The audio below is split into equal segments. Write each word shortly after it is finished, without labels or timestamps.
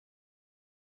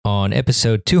On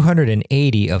episode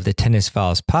 280 of the Tennis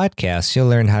Files podcast, you'll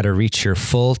learn how to reach your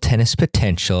full tennis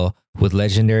potential with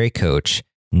legendary coach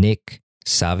Nick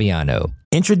Saviano.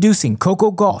 Introducing Coco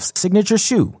Gauff's signature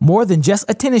shoe. More than just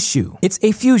a tennis shoe, it's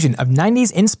a fusion of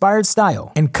 90s inspired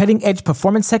style and cutting-edge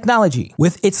performance technology.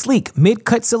 With its sleek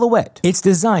mid-cut silhouette, it's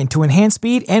designed to enhance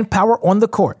speed and power on the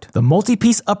court. The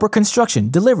multi-piece upper construction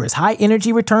delivers high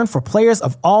energy return for players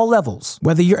of all levels.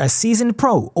 Whether you're a seasoned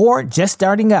pro or just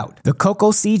starting out, the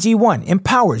Coco CG1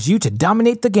 empowers you to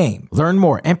dominate the game. Learn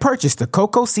more and purchase the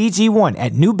Coco CG1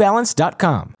 at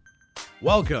newbalance.com.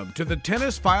 Welcome to the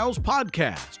Tennis Files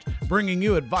podcast, bringing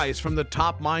you advice from the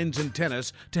top minds in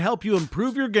tennis to help you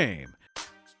improve your game.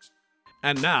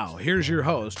 And now, here's your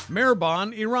host,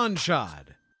 Mehrban Iranshad.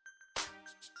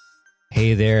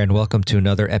 Hey there, and welcome to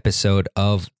another episode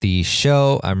of the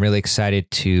show. I'm really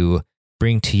excited to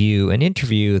bring to you an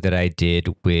interview that I did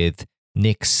with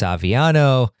Nick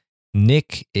Saviano.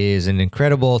 Nick is an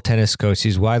incredible tennis coach.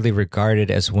 He's widely regarded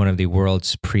as one of the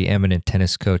world's preeminent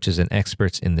tennis coaches and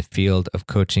experts in the field of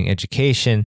coaching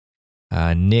education.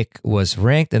 Nick was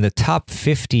ranked in the top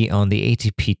 50 on the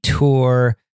ATP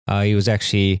Tour. He was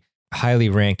actually highly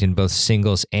ranked in both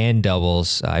singles and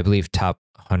doubles. I believe top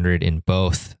 100 in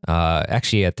both.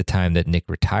 Actually, at the time that Nick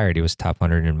retired, he was top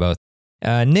 100 in both.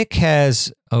 Nick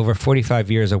has over 45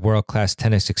 years of world-class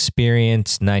tennis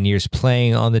experience, 9 years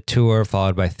playing on the tour,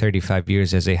 followed by 35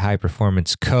 years as a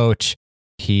high-performance coach.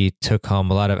 He took home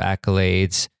a lot of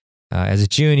accolades as a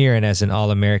junior and as an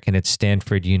All-American at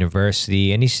Stanford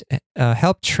University, and he's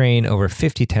helped train over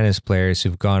 50 tennis players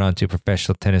who've gone on to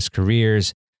professional tennis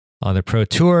careers on the pro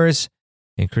tours,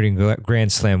 including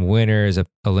Grand Slam winners,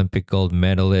 Olympic gold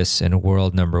medalists, and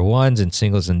world number ones in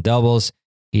singles and doubles.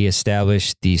 He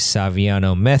established the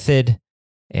Saviano method,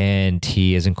 and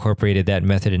he has incorporated that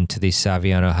method into the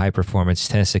Saviano High Performance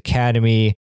Tennis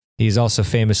Academy. He's also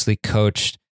famously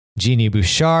coached Genie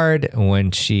Bouchard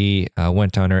when she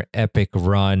went on her epic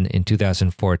run in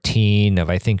 2014 of,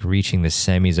 I think, reaching the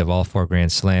semis of all four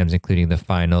Grand Slams, including the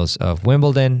finals of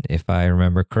Wimbledon, if I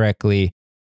remember correctly.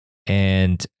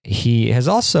 And he has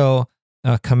also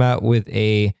come out with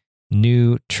a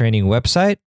new training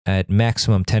website at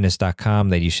MaximumTennis.com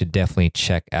that you should definitely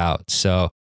check out. So I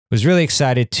was really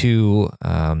excited to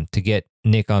get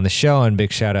Nick on the show, and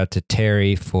big shout out to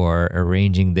Terry for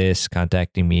arranging this,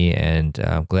 contacting me, and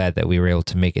I'm glad that we were able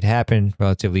to make it happen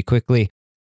relatively quickly.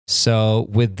 So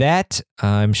with that,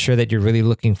 I'm sure that you're really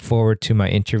looking forward to my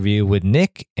interview with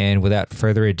Nick, and without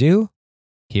further ado,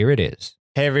 here it is.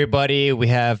 Hey, everybody. We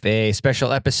have a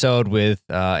special episode with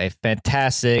a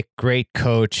fantastic, great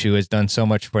coach who has done so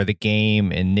much for the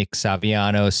game, and Nick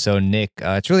Saviano. So, Nick,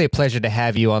 it's really a pleasure to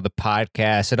have you on the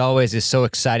podcast. It always is so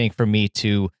exciting for me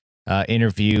to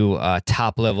interview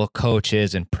top-level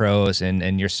coaches and pros,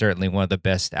 and you're certainly one of the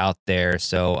best out there.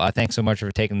 So, thanks so much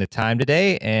for taking the time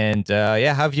today. And, how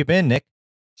have you been, Nick?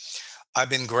 I've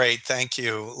been great. Thank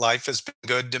you. Life has been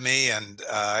good to me, and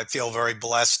I feel very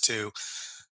blessed to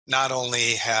not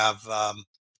only have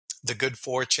the good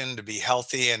fortune to be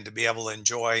healthy and to be able to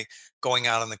enjoy going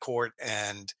out on the court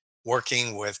and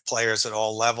working with players at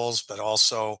all levels, but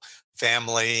also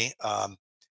family,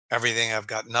 everything. I've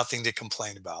got nothing to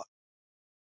complain about.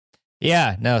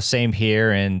 Yeah, no, same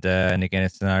here. And again,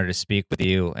 it's an honor to speak with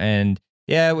you. And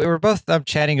yeah, we were both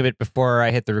chatting a bit before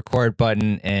I hit the record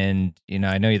button. And,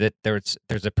 I know that there's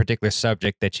a particular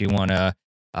subject that you want to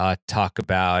talk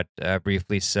about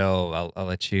briefly, so I'll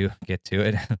let you get to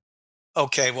it.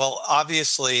 Okay, well,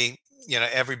 obviously,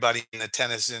 everybody in the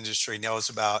tennis industry knows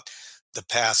about the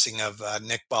passing of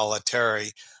Nick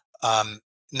Bollettieri.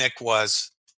 Nick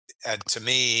was, to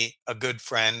me, a good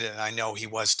friend, and I know he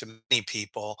was to many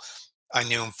people. I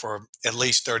knew him for at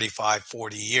least 35,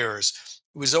 40 years.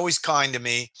 He was always kind to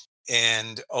me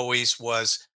and always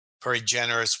was very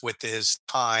generous with his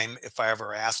time if I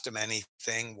ever asked him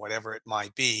anything, whatever it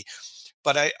might be.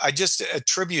 But I just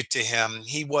attribute to him,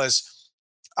 he was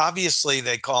obviously,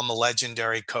 they call him a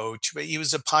legendary coach, but he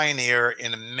was a pioneer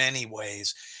in many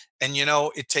ways. And,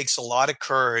 it takes a lot of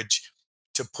courage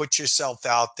to put yourself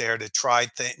out there, to try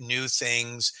new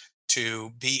things, to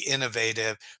be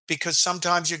innovative, because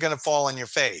sometimes you're going to fall on your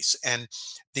face. And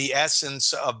the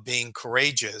essence of being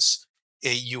courageous,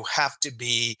 you have to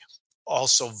be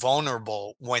also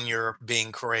vulnerable when you're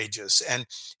being courageous. And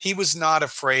he was not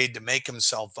afraid to make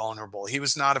himself vulnerable. He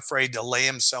was not afraid to lay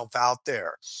himself out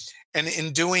there. And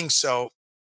in doing so,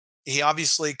 he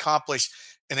obviously accomplished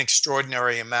an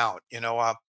extraordinary amount.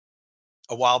 A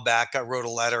while back, I wrote a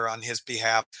letter on his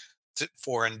behalf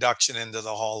for induction into the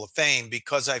Hall of Fame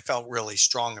because I felt really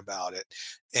strong about it.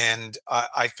 And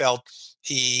I felt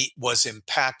he was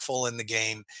impactful in the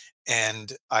game.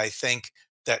 And I think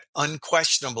that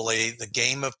unquestionably the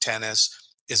game of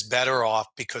tennis is better off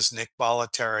because Nick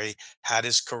Bollettieri had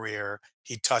his career.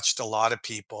 He touched a lot of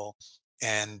people,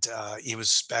 and he was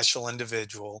a special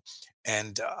individual.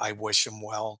 And I wish him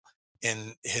well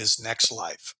in his next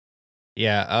life.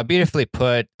 Yeah, beautifully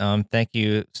put. Thank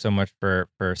you so much for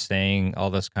saying all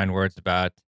those kind words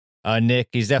about Nick.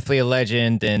 He's definitely a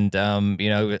legend, and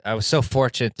I was so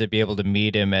fortunate to be able to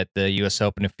meet him at the U.S.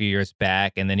 Open a few years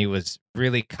back, and then he was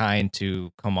really kind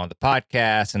to come on the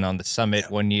podcast and on the summit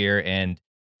one year, and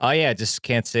just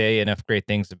can't say enough great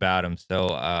things about him.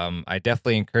 So I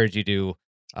definitely encourage you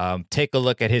to take a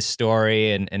look at his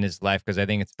story and his life because I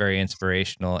think it's very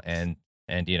inspirational, and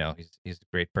he's a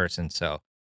great person. So.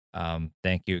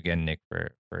 Thank you again, Nick,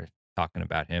 for talking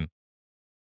about him.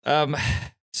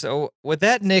 So with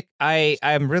that, Nick,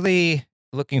 I'm really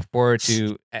looking forward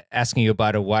to asking you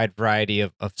about a wide variety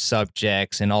of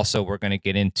subjects, and also we're going to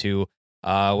get into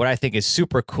what I think is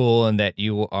super cool, and that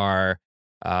you are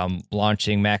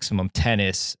launching Maximum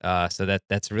Tennis. So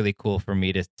that's really cool for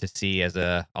me to see as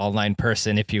a online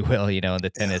person, if you will, in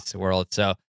the tennis world.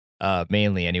 So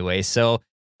mainly, anyway. So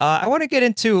I want to get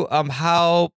into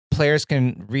how players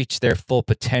can reach their full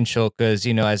potential because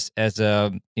as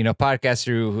a podcaster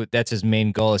who that's his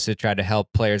main goal is to try to help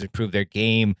players improve their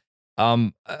game.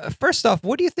 First off,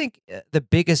 what do you think the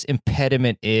biggest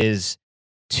impediment is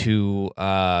to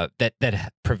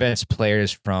that prevents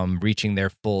players from reaching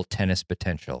their full tennis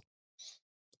potential?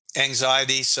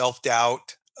 Anxiety,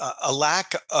 self-doubt, a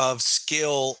lack of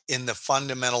skill in the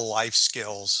fundamental life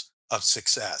skills of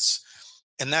success.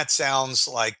 And that sounds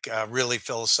like really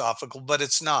philosophical, but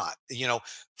it's not.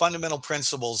 Fundamental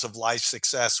principles of life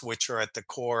success, which are at the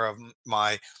core of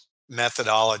my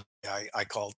methodology, I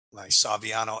call the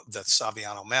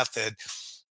Saviano method.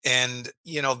 And,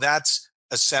 that's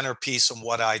a centerpiece of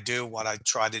what I do, what I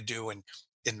try to do in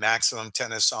Maximum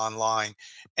Tennis Online.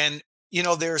 And,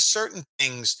 there are certain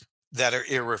things that are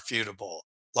irrefutable,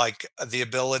 like the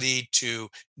ability to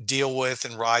deal with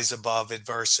and rise above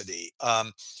adversity.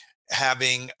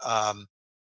 Having a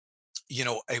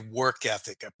work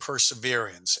ethic, a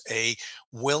perseverance, a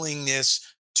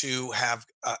willingness to have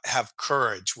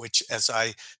courage, which, as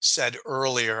I said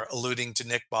earlier, alluding to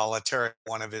Nick Bollettieri,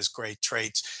 one of his great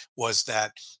traits was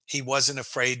that he wasn't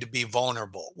afraid to be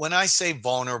vulnerable. When I say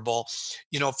vulnerable,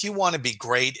 if you want to be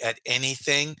great at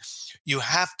anything, you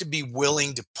have to be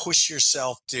willing to push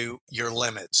yourself to your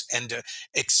limits and to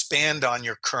expand on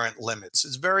your current limits.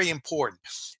 It's very important.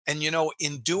 And,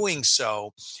 in doing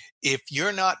so, if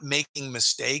you're not making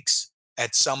mistakes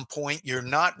at some point, you're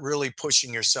not really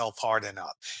pushing yourself hard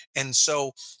enough. And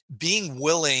so being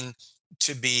willing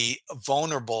to be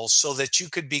vulnerable so that you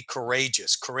could be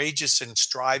courageous in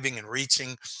striving and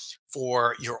reaching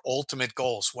for your ultimate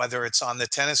goals, whether it's on the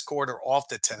tennis court or off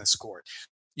the tennis court.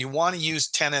 You want to use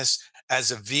tennis as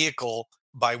a vehicle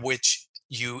by which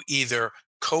you either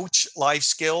coach life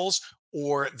skills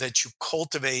or that you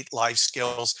cultivate life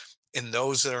skills in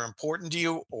those that are important to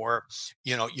you or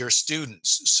your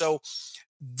students. So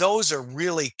those are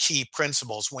really key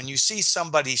principles. When you see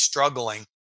somebody struggling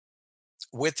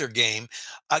with their game,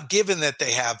 given that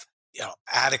they have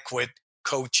adequate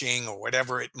coaching or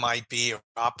whatever it might be, or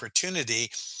opportunity,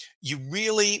 you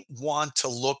really want to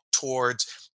look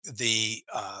towards the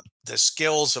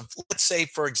skills of, let's say,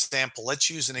 for example, let's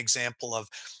use an example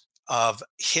of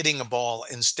hitting a ball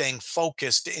and staying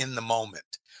focused in the moment.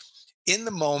 In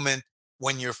the moment,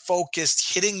 when you're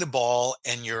focused, hitting the ball,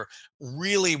 and you're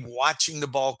really watching the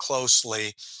ball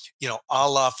closely, a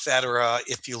la Federer,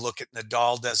 if you look at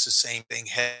Nadal, does the same thing,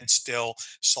 head still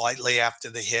slightly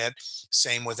after the hit.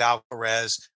 Same with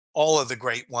Alcaraz. All of the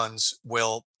great ones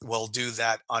will do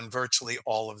that on virtually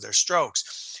all of their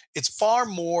strokes. It's far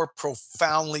more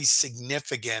profoundly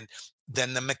significant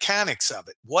than the mechanics of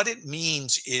it. What it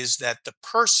means is that the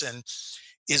person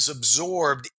is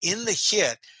absorbed in the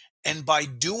hit, and by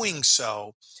doing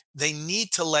so, they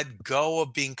need to let go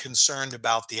of being concerned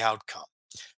about the outcome.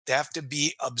 They have to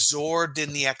be absorbed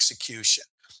in the execution.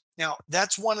 Now,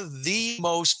 that's one of the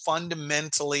most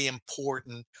fundamentally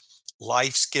important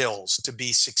life skills to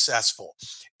be successful,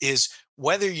 is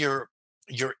whether you're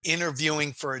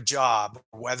interviewing for a job,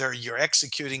 whether you're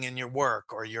executing in your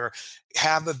work, or you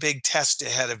have a big test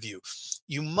ahead of you.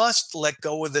 You must let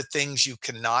go of the things you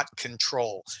cannot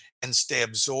control and stay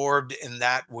absorbed in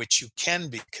that which you can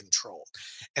be controlled.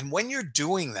 And when you're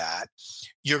doing that,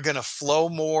 you're going to flow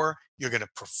more, you're going to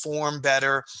perform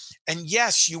better. And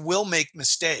yes, you will make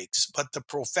mistakes, but the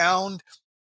profound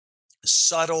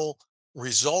subtle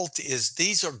result is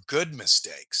these are good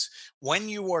mistakes. When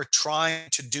you are trying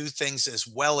to do things as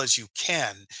well as you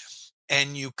can,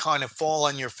 and you kind of fall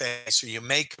on your face or you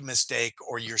make a mistake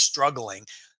or you're struggling,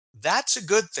 that's a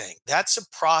good thing. That's a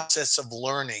process of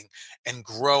learning and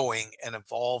growing and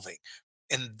evolving.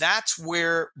 And that's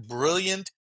where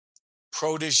brilliant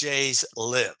proteges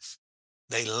live.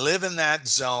 They live in that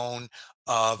zone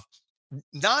of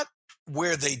not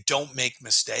where they don't make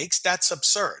mistakes. That's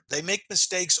absurd. They make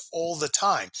mistakes all the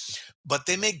time, but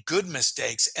they make good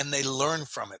mistakes and they learn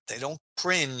from it. They don't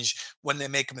cringe when they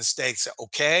make a mistake. Say,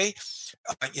 okay,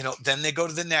 then they go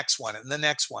to the next one and the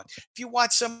next one. If you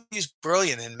watch somebody who's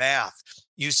brilliant in math,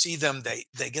 you see them,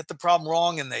 they get the problem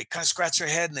wrong and they kind of scratch their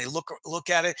head and they look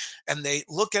at it, and they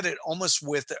look at it almost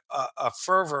with a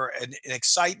fervor and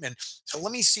excitement. So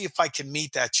let me see if I can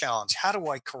meet that challenge. How do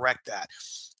I correct that?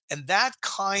 And that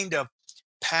kind of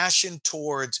passion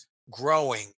towards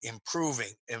growing,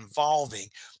 improving, evolving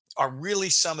are really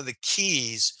some of the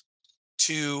keys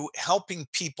to helping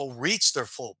people reach their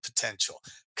full potential.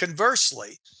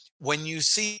 Conversely, when you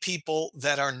see people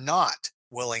that are not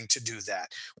willing to do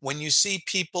that, when you see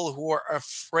people who are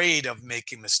afraid of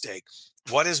making mistakes,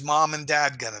 what is mom and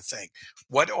dad going to think?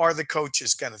 What are the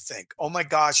coaches going to think? Oh my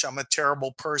gosh, I'm a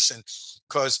terrible person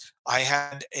because I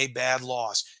had a bad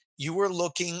loss. You are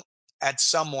looking at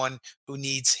someone who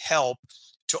needs help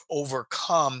to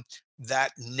overcome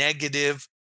that negative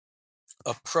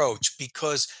approach,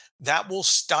 because that will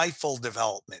stifle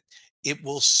development. It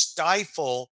will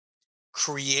stifle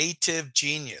creative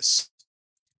genius.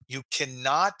 You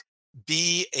cannot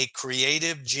be a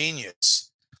creative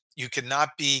genius. You cannot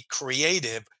be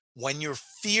creative when you're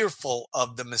fearful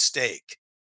of the mistake.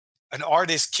 An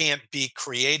artist can't be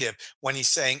creative when he's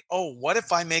saying, oh, what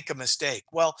if I make a mistake?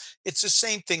 Well, it's the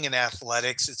same thing in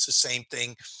athletics. It's the same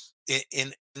thing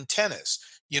in tennis.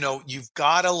 You've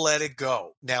got to let it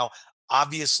go. Now,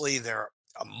 obviously, there are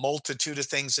a multitude of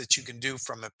things that you can do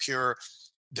from a pure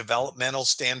developmental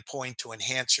standpoint to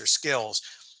enhance your skills.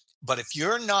 But if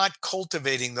you're not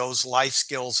cultivating those life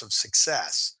skills of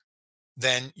success,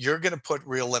 then you're going to put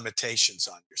real limitations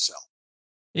on yourself.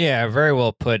 Yeah, very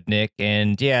well put, Nick.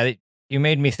 And yeah, you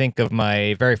made me think of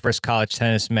my very first college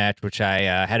tennis match, which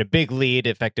I had a big lead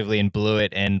effectively and blew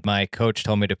it. And my coach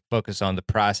told me to focus on the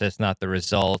process, not the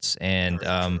results. And,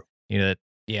 Very true.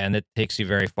 yeah, and that takes you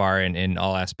very far in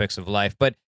all aspects of life.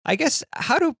 But I guess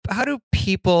how do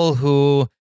people who,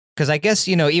 because I guess,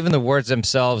 even the words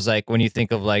themselves, like when you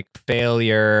think of like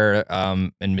failure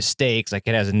and mistakes, like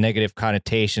it has a negative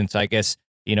connotation. So I guess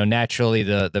naturally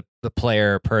the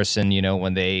player person,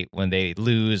 when they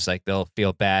lose, like they'll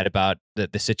feel bad about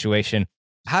the situation.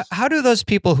 How do those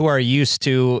people who are used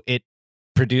to it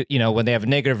produce, when they have a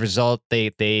negative result,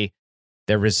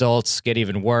 their results get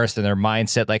even worse than their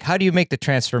mindset? Like, how do you make the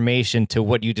transformation to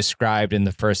what you described in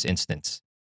the first instance?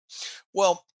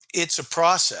 Well, it's a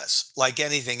process like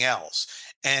anything else.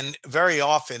 And very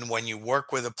often when you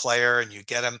work with a player and you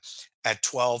get them at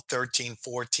 12, 13,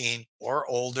 14 or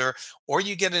older, or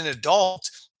you get an adult,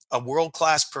 a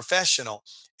world-class professional,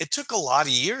 it took a lot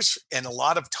of years and a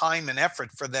lot of time and effort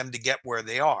for them to get where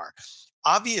they are.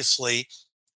 Obviously,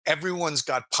 everyone's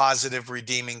got positive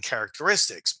redeeming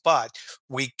characteristics, but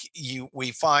we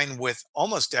find with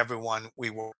almost everyone we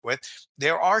work with,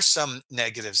 there are some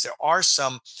negatives, there are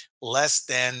some less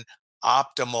than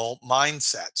optimal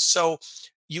mindsets. So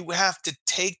you have to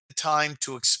take the time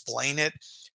to explain it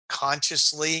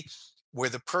consciously, where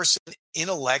the person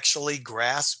intellectually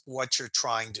grasps what you're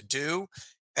trying to do,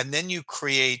 and then you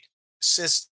create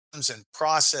systems and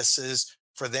processes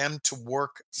for them to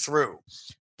work through.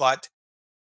 But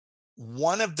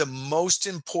one of the most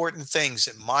important things,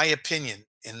 in my opinion,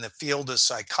 in the field of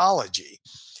psychology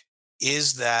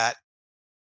is that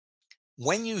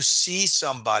when you see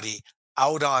somebody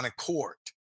out on a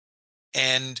court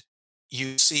and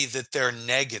you see that they're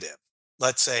negative,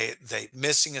 let's say they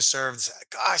missing a serve, say,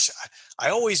 gosh, I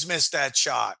always miss that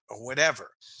shot or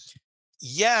whatever.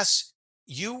 Yes,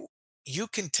 you you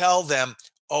can tell them,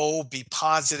 oh, be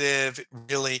positive. It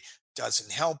really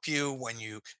doesn't help you when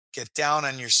you get down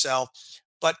on yourself.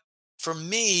 But for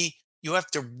me, you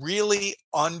have to really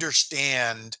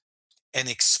understand and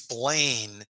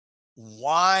explain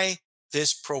why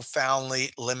this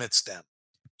profoundly limits them.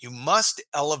 You must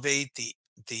elevate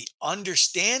the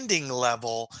understanding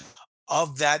level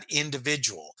of that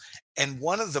individual. And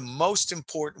one of the most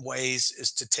important ways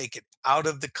is to take it out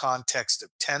of the context of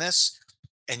tennis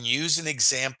and use an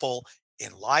example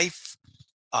in life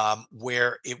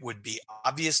where it would be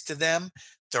obvious to them.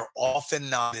 They're often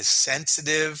not as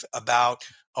sensitive about,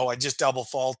 oh, I just double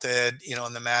faulted,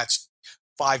 in the match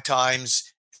 5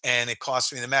 times. and it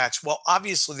cost me the match. Well,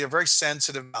 obviously they're very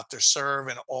sensitive about their serve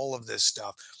and all of this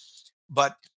stuff.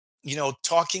 But,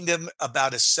 talking to them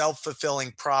about a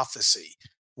self-fulfilling prophecy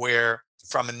where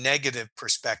from a negative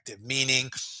perspective, meaning,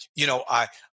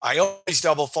 I always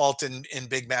double fault in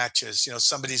big matches.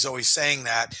 Somebody's always saying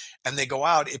that, and they go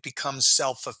out, it becomes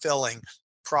self-fulfilling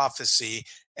prophecy.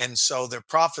 And so they're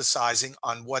prophesizing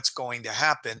on what's going to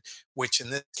happen, which in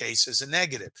this case is a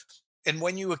negative. And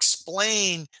when you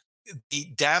explain the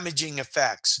damaging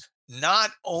effects,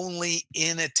 not only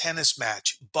in a tennis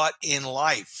match, but in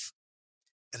life,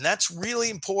 and that's really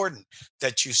important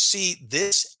that you see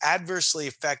this adversely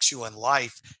affects you in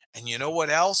life. And you know what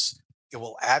else? It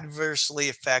will adversely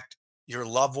affect your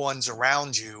loved ones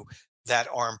around you that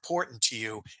are important to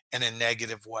you in a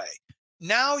negative way.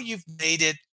 Now you've made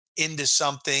it into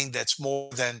something that's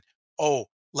more than, oh,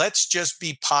 let's just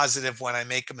be positive when I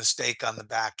make a mistake on the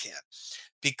backhand.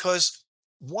 Because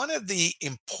one of the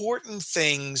important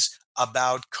things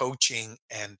about coaching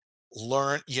and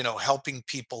helping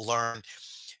people learn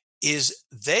is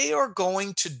they are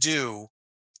going to do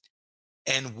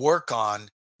and work on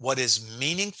what is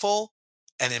meaningful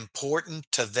and important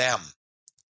to them.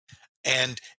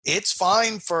 And it's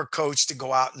fine for a coach to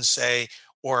go out and say,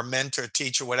 or a mentor,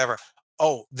 teacher, whatever,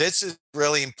 oh, this is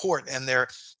really important. And they're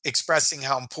expressing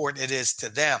how important it is to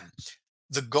them.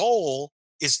 The goal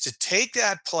is to take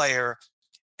that player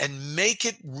and make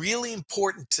it really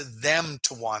important to them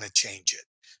to want to change it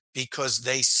because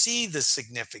they see the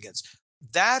significance.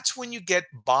 That's when you get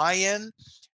buy-in,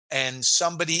 and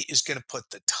somebody is going to put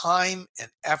the time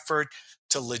and effort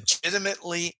to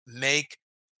legitimately make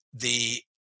the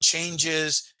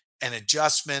changes and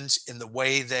adjustments in the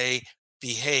way they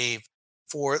behave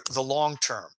for the long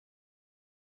term.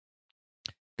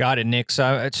 Got it, Nick. So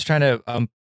I'm just trying to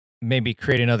maybe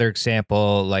create another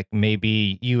example. Like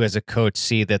maybe you as a coach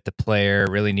see that the player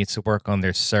really needs to work on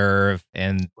their serve,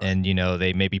 and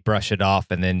they maybe brush it off,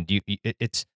 and then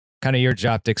it's kind of your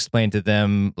job to explain to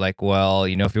them, like, well,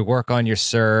 if you work on your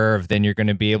serve, then you're going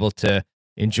to be able to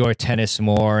enjoy tennis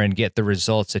more and get the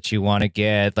results that you want to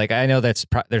get. Like, I know there's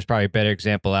probably a better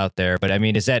example out there, but I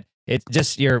mean, is that it's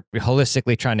just you're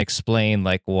holistically trying to explain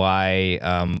like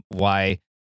why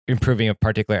improving a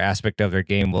particular aspect of their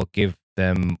game will give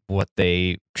them what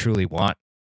they truly want?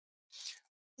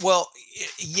 Well,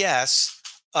 yes.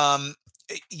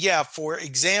 Yeah, for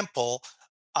example,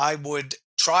 I would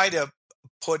try to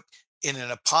put in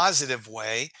a positive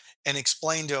way and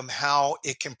explain to them how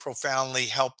it can profoundly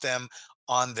help them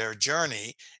on their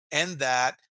journey. And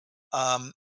that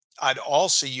I'd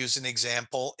also use an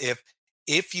example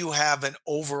if you have an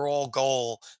overall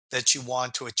goal that you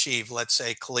want to achieve, let's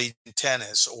say collegiate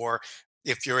tennis, or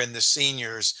if you're in the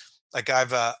seniors, like I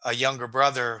have a younger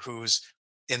brother who's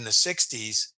in the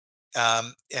 60s,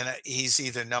 and he's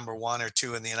either number one or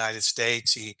two in the United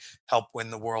States. He helped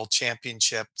win the world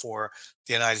championship for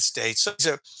the United States.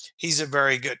 So he's a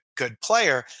very good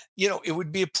player. It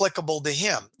would be applicable to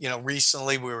him.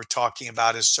 Recently we were talking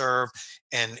about his serve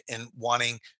and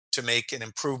wanting to make an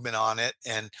improvement on it,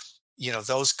 and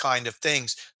those kind of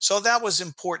things. So that was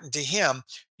important to him.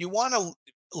 You want to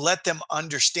let them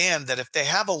understand that if they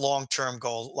have a long-term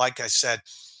goal, like I said,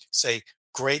 say,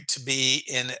 great to be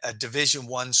in a Division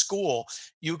I school,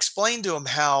 you explain to them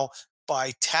how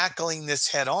by tackling this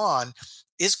head on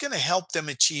is going to help them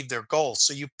achieve their goals.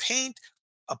 So you paint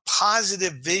a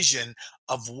positive vision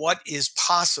of what is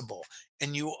possible,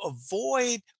 and you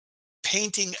avoid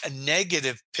painting a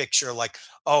negative picture like,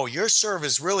 oh, your serve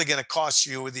is really going to cost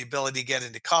you the ability to get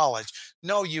into college.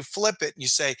 No, you flip it and you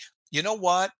say, you know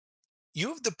what? You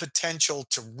have the potential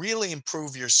to really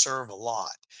improve your serve a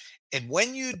lot. And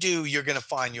when you do, you're going to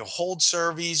find you'll hold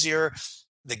serve easier.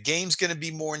 The game's going to be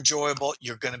more enjoyable.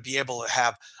 You're going to be able to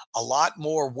have a lot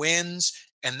more wins.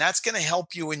 And that's going to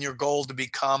help you in your goal to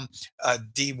become a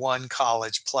D1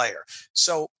 college player.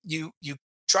 So you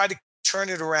try to turn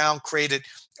it around, create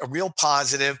a real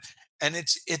positive. And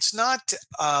it's not,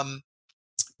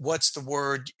 what's the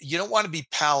word? You don't want to be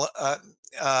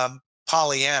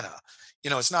Pollyanna.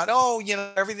 It's not, oh,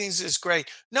 everything's is great.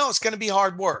 No, it's going to be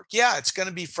hard work. Yeah, it's going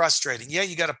to be frustrating. Yeah,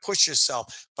 you got to push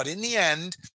yourself. But in the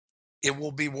end, it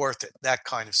will be worth it, that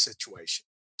kind of situation.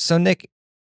 So, Nick,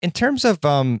 in terms of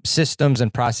systems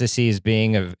and processes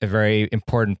being a very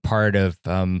important part of,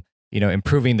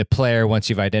 improving the player once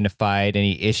you've identified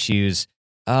any issues,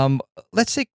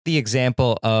 let's take the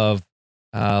example of,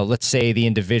 let's say the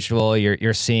individual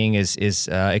you're seeing is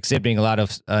exhibiting a lot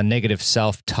of negative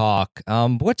self-talk.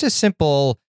 What's a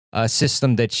simple a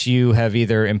system that you have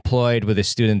either employed with a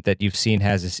student that you've seen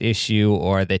has this issue,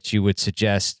 or that you would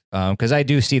suggest? Because I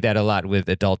do see that a lot with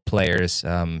adult players,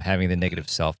 having the negative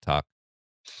self-talk.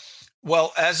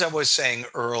 Well, as I was saying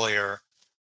earlier,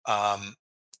 um,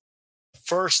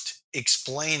 first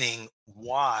explaining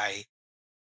why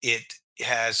it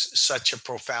has such a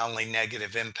profoundly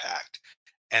negative impact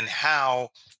and how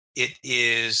it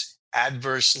is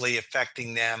adversely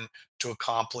affecting them to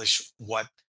accomplish what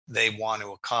they want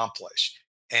to accomplish.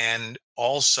 And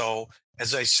also,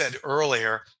 as I said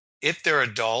earlier, if they're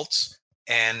adults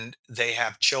and they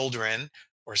have children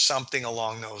or something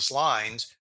along those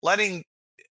lines, letting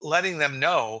them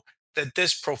know that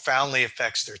this profoundly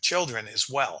affects their children as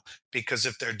well. Because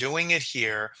if they're doing it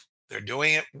here, they're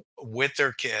doing it with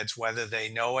their kids, whether they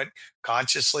know it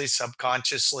consciously,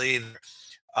 subconsciously,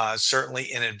 certainly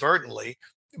inadvertently.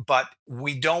 But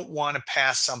we don't want to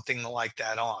pass something like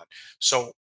that on.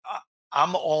 So uh,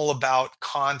 I'm all about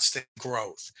constant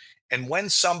growth. And when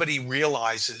somebody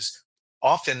realizes,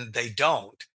 often they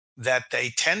don't, that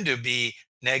they tend to be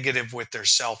negative with their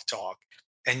self talk,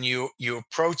 and you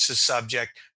approach the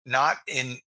subject not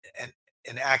in an,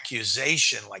 an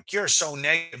accusation like you're so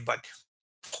negative, but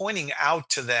pointing out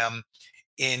to them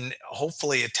in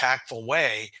hopefully a tactful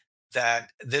way that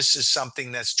this is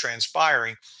something that's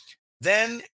transpiring,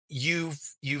 then you've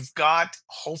got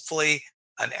hopefully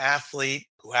an athlete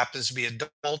who happens to be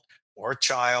adult or a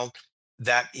child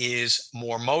that is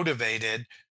more motivated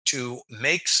to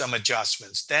make some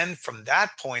adjustments. Then from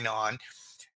that point on,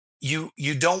 you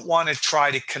don't want to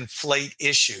try to conflate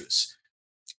issues.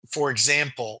 For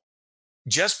example,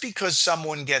 just because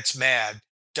someone gets mad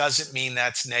doesn't mean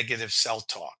that's negative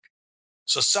self-talk.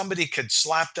 So somebody could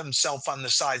slap themselves on the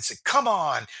side and say, come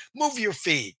on, move your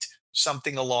feet,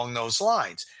 something along those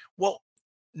lines. Well,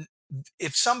 n-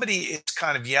 if somebody is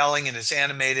kind of yelling and is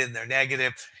animated and they're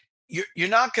negative, you're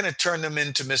not going to turn them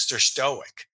into Mr.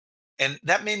 Stoic. And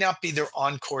that may not be their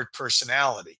on court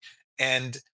personality.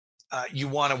 And you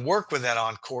want to work with that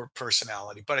on court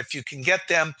personality. But if you can get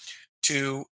them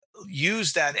to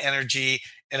use that energy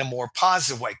in a more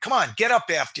positive way, come on, get up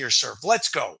after your serve, let's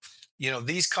go.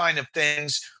 These kind of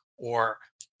things, or,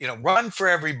 run for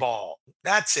every ball.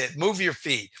 That's it. Move your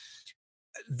feet.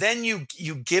 Then you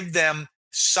give them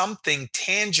something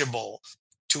tangible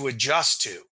to adjust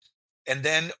to. And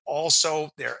then also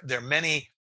there are many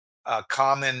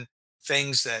common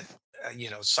things that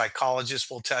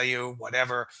psychologists will tell you,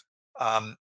 whatever.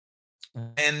 um,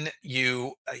 when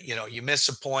you miss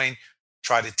a point,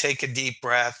 try to take a deep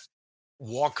breath,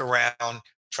 walk around,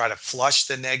 try to flush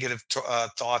the negative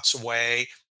thoughts away,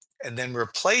 and then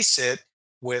replace it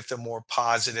with a more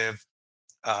positive,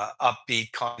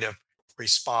 upbeat kind of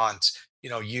response.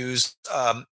 Use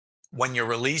when you're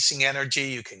releasing energy,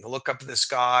 you can look up at the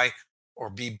sky or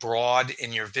be broad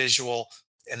in your visual.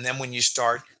 And then when you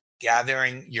start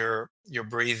gathering your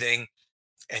breathing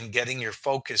and getting your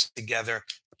focus together,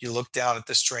 you look down at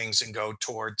the strings and go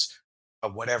towards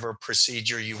whatever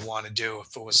procedure you want to do.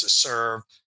 If it was a serve,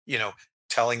 you know,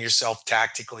 telling yourself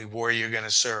tactically where you're going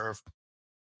to serve.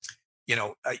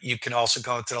 You can also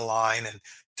go into the line and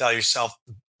tell yourself,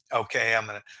 okay, I'm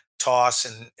going to toss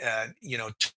and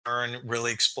turn,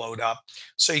 really explode up.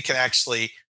 So you can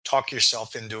actually talk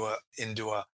yourself into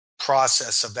a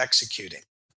process of executing.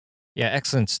 Yeah,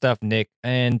 excellent stuff, Nick.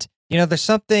 And there's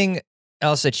something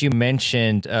else that you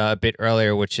mentioned a bit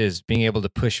earlier, which is being able to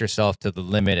push yourself to the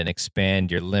limit and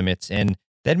expand your limits. And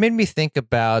that made me think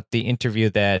about the interview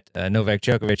that Novak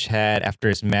Djokovic had after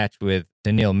his match with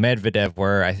Daniil Medvedev,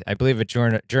 where I believe a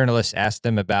journalist asked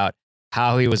him about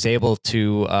how he was able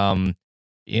to,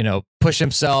 push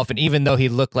himself. And even though he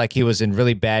looked like he was in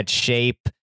really bad shape,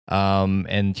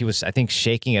 and he was, I think,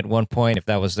 shaking at one point, if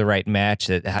that was the right match,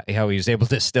 that how he was able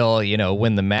to still,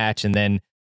 win the match. And then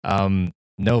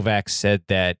Novak said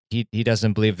that he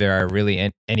doesn't believe there are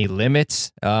really any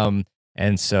limits.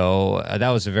 And so that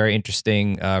was a very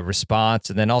interesting response.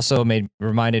 And then also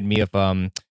reminded me of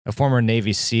a former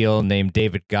Navy SEAL named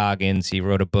David Goggins. He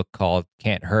wrote a book called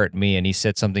Can't Hurt Me, and he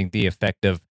said something to the effect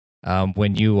of,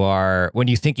 when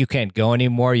you think you can't go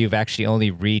anymore, you've actually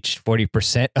only reached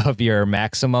 40% of your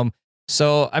maximum.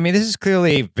 So, I mean, this is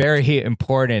clearly very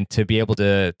important to be able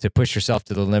to push yourself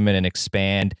to the limit and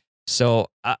expand. So,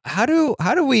 how do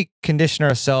we condition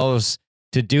ourselves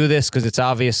to do this? Because it's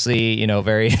obviously,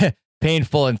 very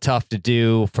painful and tough to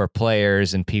do for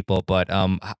players and people. But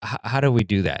how do we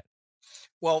do that?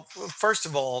 Well, first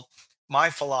of all, my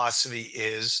philosophy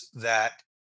is that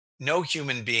no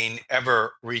human being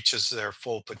ever reaches their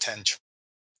full potential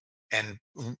and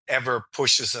ever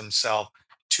pushes themselves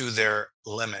to their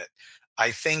limit.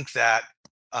 I think that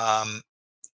um,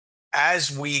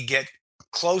 as we get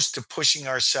close to pushing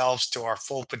ourselves to our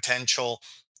full potential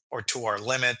or to our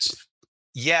limits,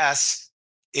 yes,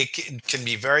 it can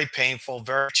be very painful,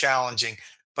 very challenging.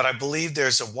 But I believe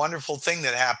there's a wonderful thing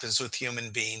that happens with human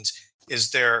beings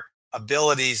is their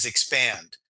abilities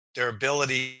expand, their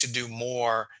ability to do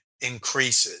more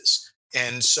increases.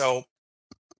 And so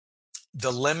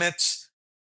the limits,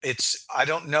 I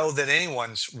don't know that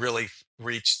anyone's really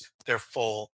reached their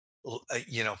full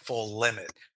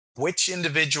limit. Which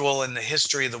individual in the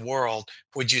history of the world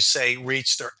would you say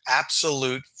reached their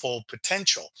absolute full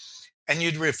potential? And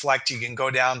you'd reflect, you can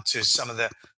go down to some of the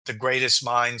greatest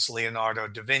minds: Leonardo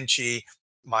da Vinci,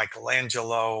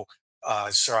 Michelangelo,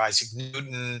 Sir Isaac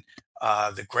Newton,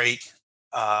 the great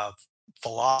uh,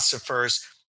 philosophers.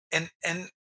 And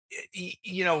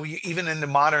even in the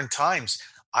modern times,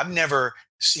 I've never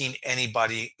seen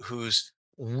anybody who's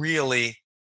really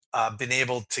been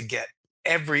able to get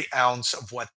every ounce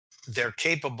of what they're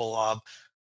capable of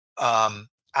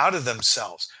out of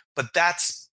themselves. But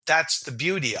that's the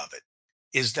beauty of it,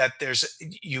 is that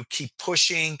you keep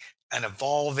pushing and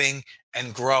evolving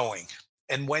and growing.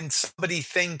 And when somebody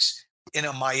thinks in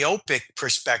a myopic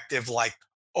perspective, like,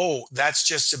 oh, that's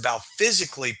just about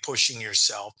physically pushing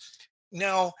yourself,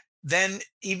 no, then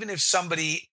even if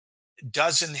somebody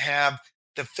doesn't have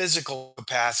the physical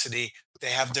capacity,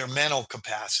 they have their mental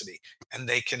capacity, and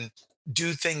they can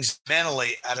do things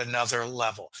mentally at another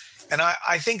level. And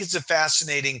I think it's a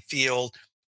fascinating field.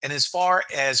 And as far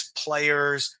as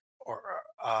players or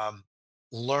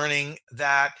learning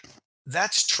that,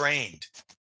 that's trained.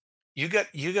 You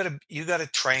got to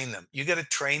train them. You got to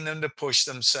train them to push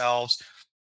themselves.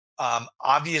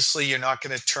 Obviously, you're not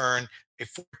going to turn a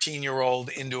 14-year-old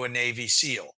into a Navy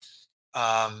SEAL.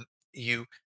 You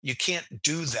can't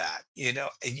do that,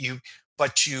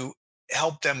 but you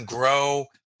help them grow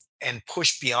and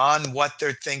push beyond what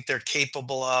they think they're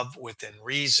capable of within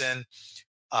reason.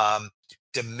 um,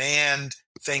 Demand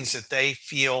things that they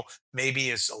feel maybe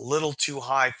is a little too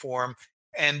high for them,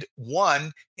 and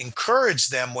one, encourage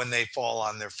them when they fall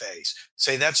on their face.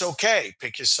 Say, that's okay,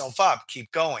 pick yourself up,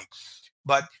 keep going.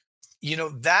 But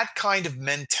that kind of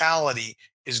mentality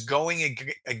is going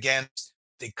against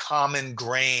the common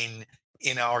grain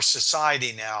in our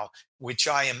society now, which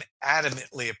I am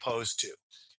adamantly opposed to.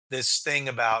 This thing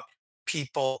about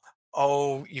people,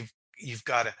 oh, you've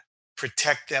got to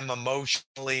protect them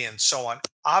emotionally and so on.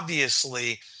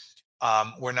 Obviously,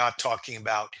 we're not talking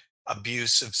about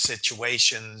abusive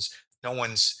situations. No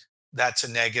one's That's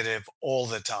a negative all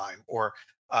the time, or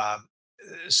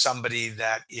somebody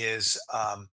that is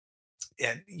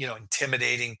and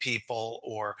intimidating people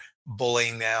or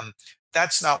bullying them.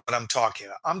 That's not what I'm talking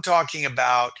about. I'm talking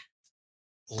about,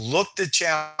 look the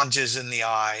challenges in the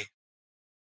eye,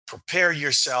 prepare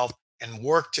yourself, and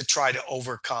work to try to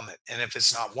overcome it. And if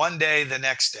it's not one day, the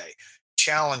next day,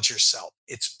 challenge yourself.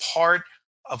 It's part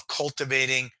of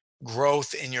cultivating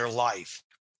growth in your life.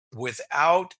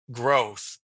 Without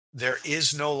growth, there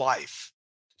is no life.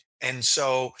 And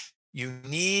so you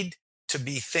need to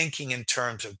be thinking in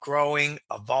terms of growing,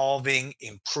 evolving,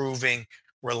 improving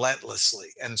relentlessly.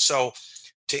 And so,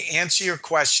 to answer your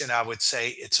question, I would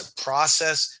say it's a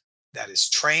process that is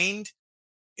trained,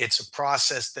 it's a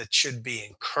process that should be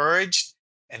encouraged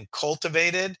and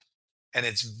cultivated. And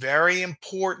it's very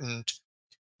important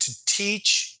to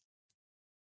teach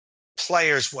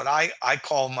players what I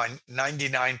call my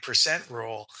 99%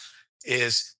 rule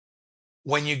is,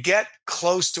 when you get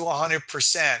close to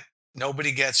 100%,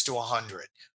 nobody gets to 100,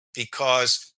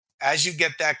 because as you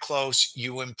get that close,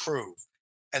 you improve.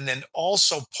 And then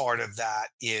also part of that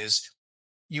is,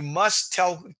 you must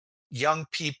tell young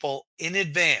people in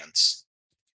advance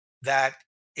that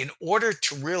in order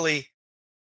to really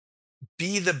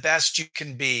be the best you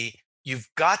can be, you've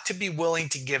got to be willing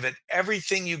to give it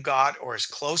everything you got, or as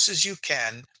close as you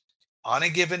can, on a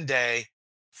given day,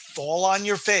 fall on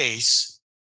your face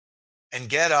and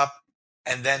get up,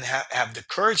 and then have the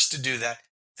courage to do that,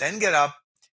 then get up.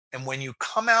 And when you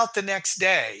come out the next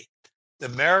day, the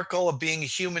miracle of being a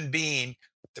human being,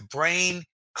 the brain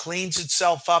cleans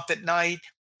itself up at night.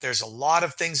 There's a lot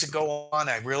of things that go on.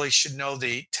 I really should know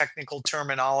the technical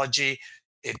terminology.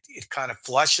 It kind of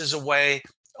flushes away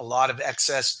a lot of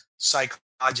excess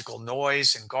psychological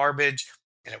noise and garbage,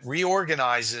 and it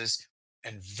reorganizes.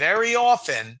 And very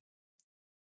often,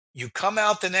 you come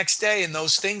out the next day, and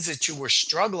those things that you were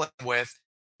struggling with,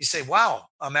 you say, wow,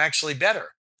 I'm actually better.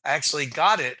 I actually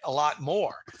got it a lot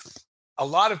more. A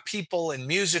lot of people in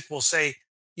music will say,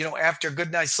 after a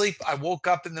good night's sleep, I woke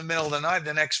up in the middle of the night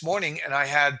the next morning, and I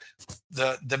had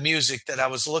the music that I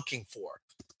was looking for.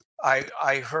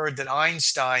 I heard that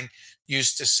Einstein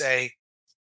used to say,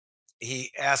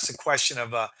 he asked the question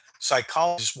of a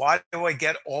psychologist, why do I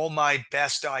get all my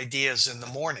best ideas in the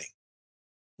morning?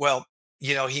 Well,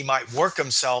 he might work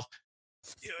himself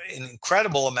an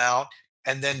incredible amount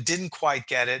and then didn't quite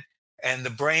get it. And the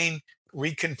brain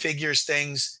reconfigures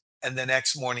things, and the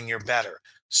next morning you're better.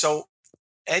 So,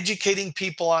 educating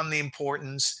people on the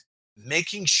importance,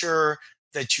 making sure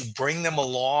that you bring them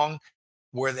along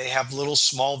where they have little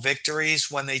small victories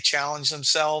when they challenge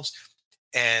themselves,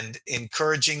 and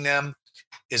encouraging them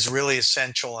is really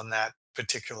essential in that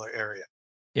particular area.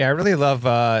 Yeah, I really love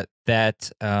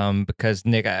that because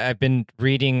Nick, I've been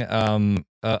reading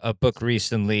a book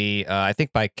recently, I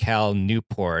think by Cal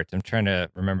Newport. I'm trying to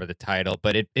remember the title,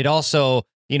 but it also,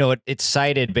 it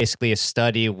cited basically a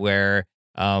study where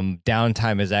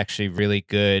downtime is actually really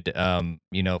good,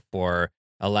 for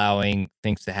allowing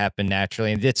things to happen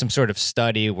naturally, and did some sort of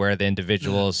study where the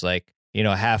individuals, like,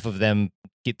 half of them,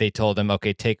 they told them,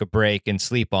 okay, take a break and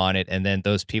sleep on it. And then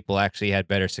those people actually had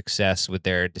better success with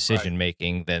their decision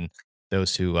making than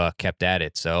those who kept at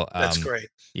it. So That's great.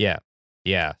 yeah.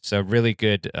 Yeah. So really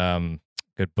good,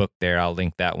 good book there. I'll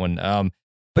link that one.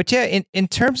 But yeah, in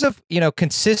terms of,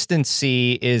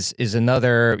 consistency is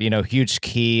another, huge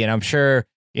key. And I'm sure,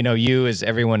 you, as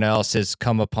everyone else, has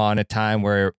come upon a time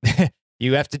where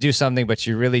you have to do something, but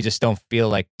you really just don't feel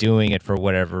like doing it for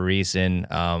whatever reason.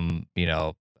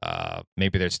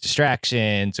 Maybe there's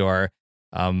distractions or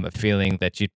a feeling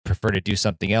that you'd prefer to do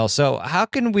something else. So how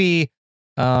can we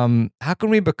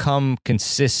become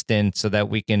consistent so that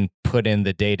we can put in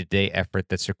the day-to-day effort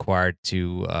that's required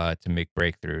to make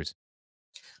breakthroughs?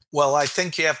 Well, I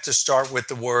think you have to start with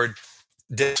the word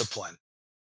discipline,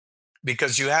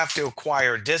 because you have to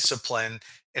acquire discipline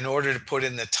in order to put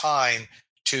in the time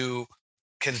to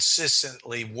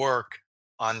consistently work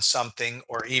on something,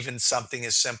 or even something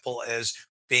as simple as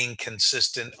being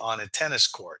consistent on a tennis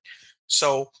court.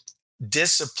 So,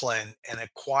 discipline and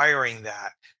acquiring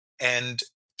that, and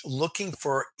looking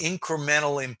for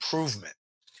incremental improvement.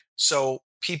 So,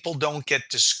 people don't get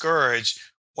discouraged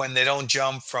when they don't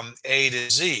jump from A to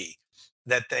Z,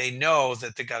 that they know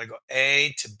that they got to go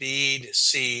A to B to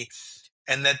C,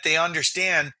 and that they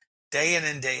understand day in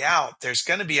and day out, there's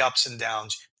going to be ups and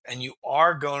downs, and you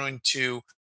are going to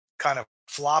kind of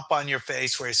flop on your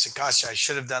face where you say, gosh, I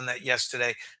should have done that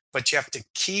yesterday. But you have to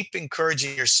keep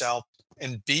encouraging yourself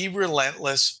and be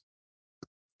relentless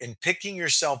in picking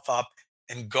yourself up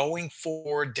and going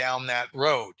forward down that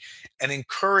road, and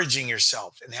encouraging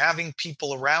yourself and having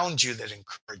people around you that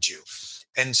encourage you.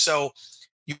 And so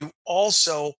you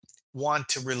also want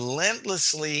to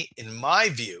relentlessly, in my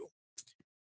view,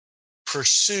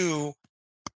 pursue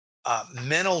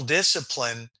mental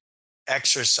discipline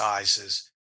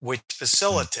exercises which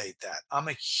facilitate that. I'm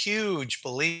a huge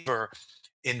believer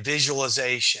in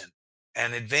visualization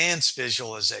and advanced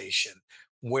visualization,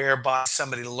 whereby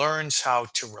somebody learns how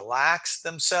to relax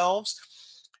themselves,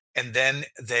 and then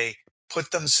they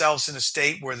put themselves in a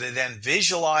state where they then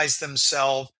visualize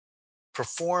themselves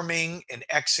performing and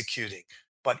executing.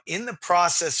 But in the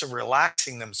process of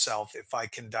relaxing themselves, if I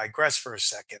can digress for a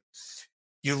second,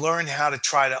 you learn how to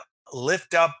try to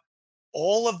lift up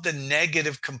all of the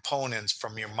negative components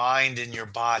from your mind and your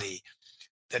body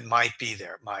that might be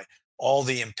there. All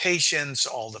the impatience,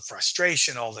 all the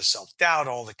frustration, all the self-doubt,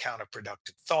 all the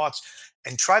counterproductive thoughts,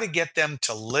 and try to get them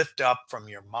to lift up from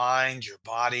your mind, your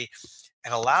body,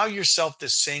 and allow yourself to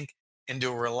sink into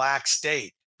a relaxed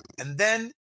state. And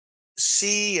then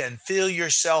see and feel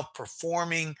yourself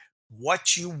performing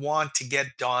what you want to get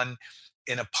done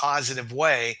in a positive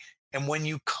way. And when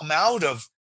you come out of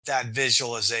that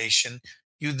visualization,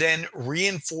 you then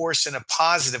reinforce in a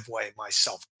positive way my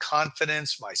self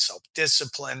confidence, my self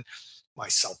discipline, my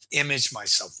self image, my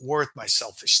self worth, my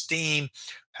self esteem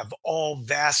have all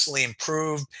vastly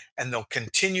improved, and they'll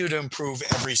continue to improve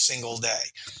every single day.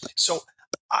 So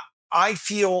I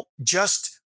feel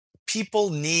just people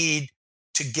need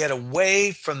to get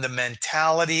away from the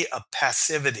mentality of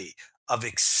passivity, of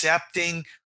accepting,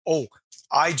 oh,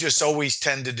 I just always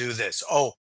tend to do this.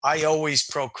 Oh, I always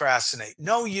procrastinate.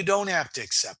 No, you don't have to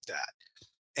accept that.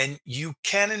 And you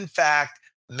can, in fact,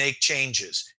 make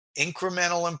changes,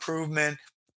 incremental improvement,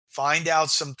 find out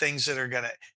some things that are going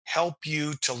to help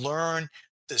you to learn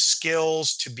the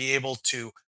skills to be able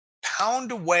to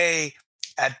pound away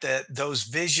at those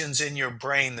visions in your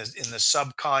brain, in the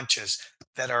subconscious,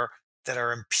 that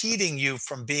are impeding you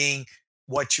from being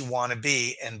what you want to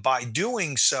be. And by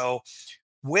doing so,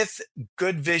 with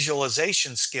good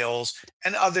visualization skills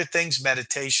and other things,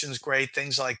 meditations, great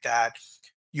things like that,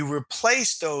 you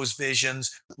replace those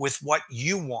visions with what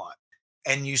you want,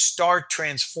 and you start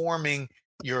transforming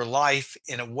your life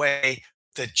in a way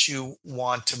that you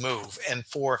want to move. And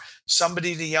for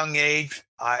somebody at a young age,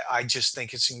 I just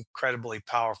think it's incredibly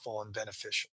powerful and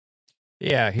beneficial.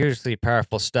 Yeah, hugely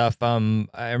powerful stuff.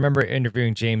 I remember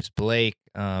interviewing James Blake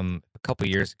a couple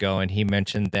years ago, and he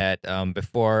mentioned that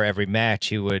before every match,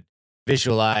 he would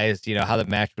visualize, how the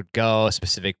match would go,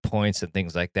 specific points and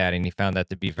things like that, and he found that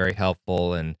to be very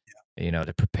helpful and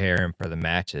to prepare him for the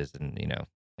matches, and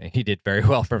he did very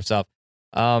well for himself.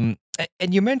 And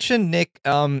you mentioned, Nick,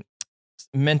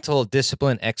 mental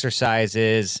discipline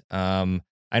exercises.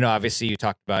 I know obviously you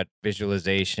talked about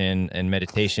visualization and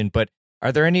meditation, but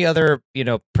are there any other,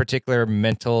 particular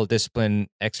mental discipline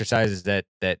exercises that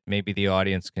maybe the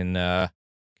audience can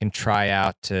try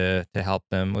out to help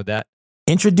them with that?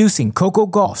 Introducing Coco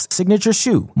Gauff's signature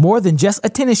shoe, more than just a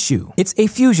tennis shoe. It's a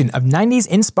fusion of 90s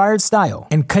inspired style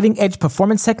and cutting-edge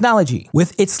performance technology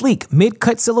with its sleek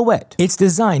mid-cut silhouette. It's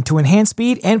designed to enhance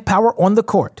speed and power on the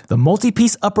court. The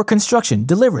multi-piece upper construction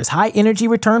delivers high-energy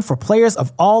return for players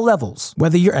of all levels.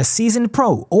 Whether you're a seasoned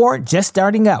pro or just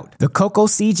starting out, the Coco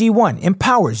CG1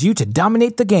 empowers you to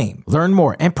dominate the game. Learn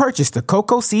more and purchase the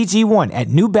Coco CG1 at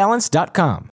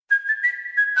newbalance.com.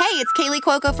 Hey, it's Kaylee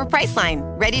Cuoco for Priceline.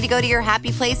 Ready to go to your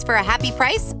happy place for a happy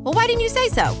price? Well, why didn't you say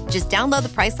so? Just download the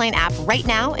Priceline app right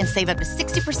now and save up to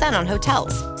 60% on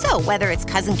hotels. So whether it's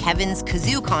Cousin Kevin's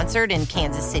Kazoo Concert in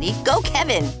Kansas City, go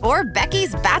Kevin, or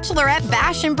Becky's Bachelorette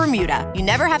Bash in Bermuda, you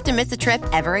never have to miss a trip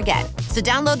ever again. So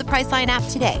download the Priceline app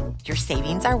today. Your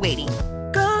savings are waiting.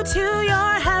 Go to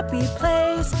your happy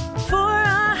place for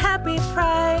a happy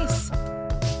price.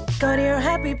 Go to your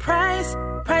happy price,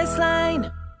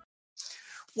 Priceline.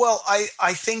 Well,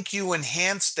 I think you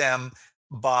enhance them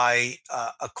by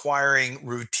acquiring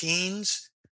routines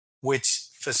which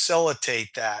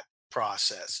facilitate that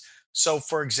process. So,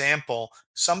 for example,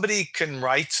 somebody can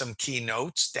write some key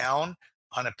notes down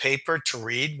on a paper to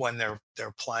read when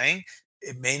they're playing.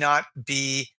 It may not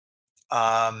be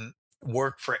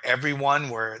work for everyone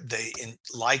where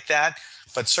like that,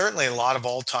 but certainly a lot of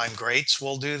all-time greats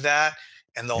will do that,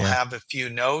 and they'll have a few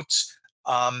notes.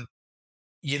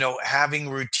 Having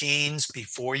routines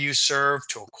before you serve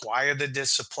to acquire the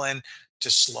discipline, to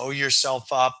slow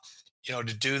yourself up, to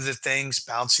do the things,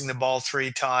 bouncing the ball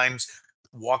 3 times,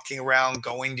 walking around,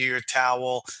 going to your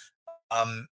towel,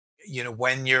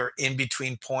 when you're in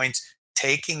between points,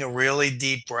 taking a really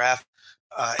deep breath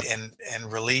and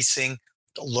releasing,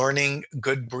 learning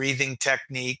good breathing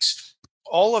techniques.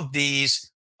 All of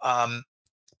these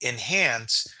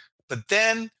enhance, but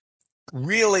then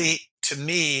really, to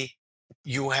me,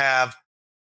 you have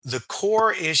the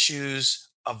core issues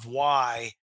of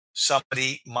why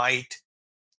somebody might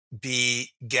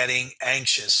be getting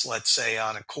anxious, let's say,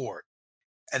 on a court.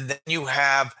 And then you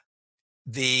have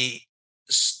the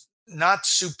not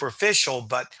superficial,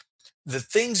 but the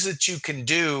things that you can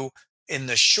do in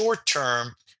the short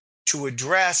term to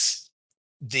address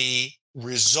the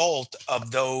result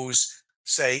of those,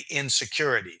 say,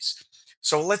 insecurities.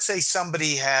 So let's say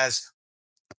somebody has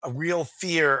a real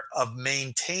fear of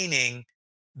maintaining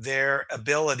their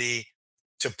ability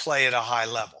to play at a high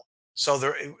level.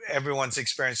 So everyone's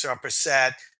experienced their upper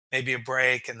set, maybe a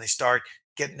break, and they start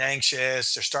getting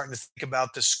anxious. They're starting to think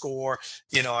about the score.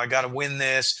 I got to win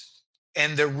this.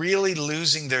 And they're really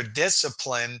losing their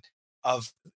discipline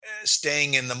of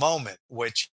staying in the moment,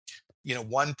 which,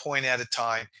 1 point at a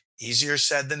time, easier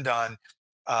said than done.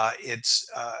 It's,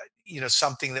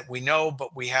 something that we know,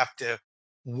 but we have to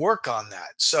work on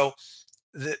that. So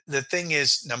the thing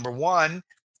is, number one,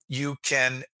 you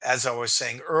can, as I was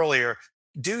saying earlier,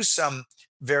 do some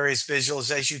various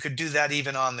visualizations. You could do that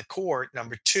even on the court.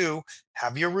 Number two,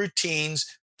 have your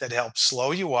routines that help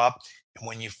slow you up. And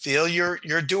when you feel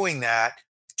you're doing that,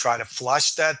 try to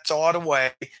flush that thought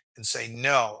away and say,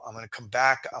 no, I'm going to come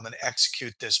back. I'm going to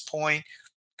execute this point,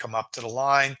 come up to the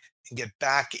line and get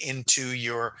back into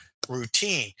your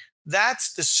routine.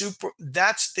 That's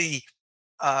the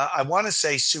I want to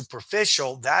say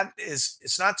superficial.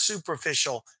 It's not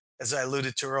superficial, as I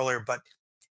alluded to earlier, but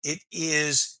it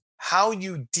is how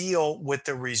you deal with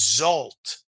the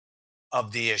result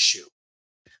of the issue.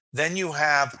 Then you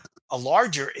have a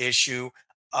larger issue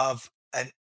of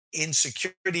an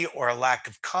insecurity or a lack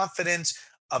of confidence,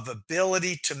 of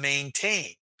ability to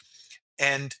maintain.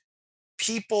 And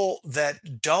people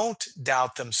that don't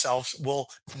doubt themselves will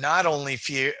not only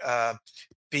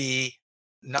be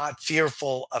not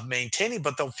fearful of maintaining,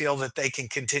 but they'll feel that they can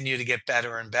continue to get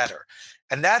better and better.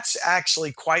 And that's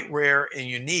actually quite rare and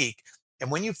unique.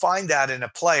 And when you find that in a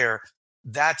player,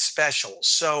 that's special.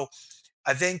 So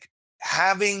I think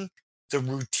having the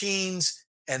routines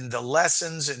and the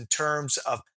lessons in terms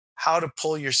of how to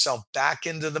pull yourself back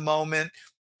into the moment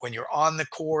when you're on the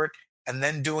court, and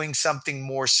then doing something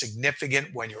more significant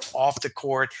when you're off the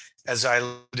court, as I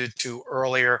alluded to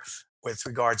earlier with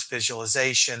regards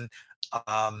visualization,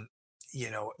 um,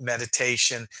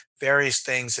 meditation, various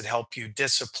things that help you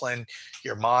discipline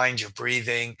your mind, your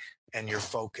breathing, and your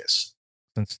focus.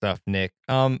 And stuff, Nick.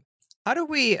 How do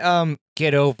we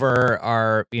get over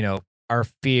our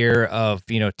fear of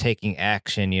taking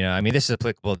action? I mean, this is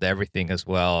applicable to everything as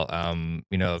well.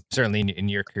 Certainly in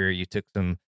your career, you took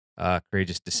some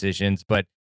courageous decisions, but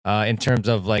in terms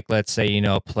of, like, let's say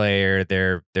a player,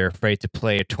 they're afraid to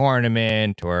play a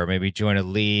tournament or maybe join a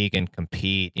league and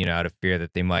compete, out of fear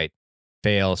that they might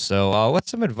fail. So,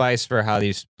 what's some advice for how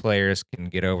these players can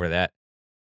get over that?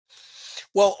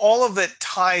 Well, all of it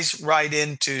ties right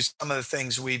into some of the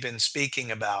things we've been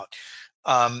speaking about.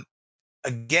 Um,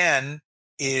 Again,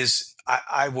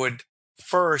 I would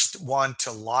first want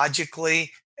to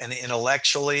logically and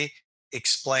intellectually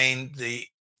explain the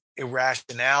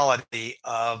irrationality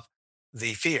of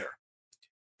the fear.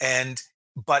 And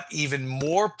but even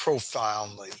more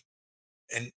profoundly,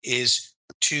 and is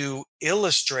to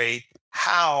illustrate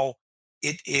how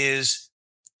it is,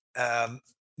 um,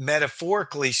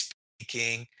 metaphorically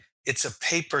speaking, it's a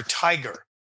paper tiger.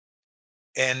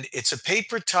 And it's a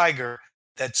paper tiger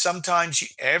that sometimes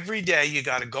every day you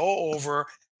got to go over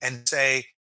and say,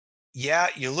 yeah,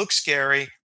 you look scary,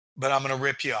 but I'm going to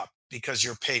rip you up because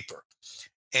you're paper.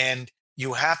 And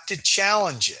you have to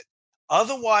challenge it.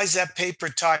 Otherwise, that paper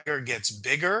tiger gets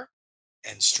bigger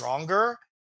and stronger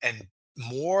and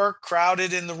more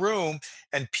crowded in the room,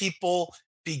 and people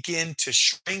begin to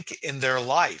shrink in their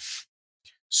life.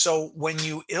 So when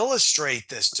you illustrate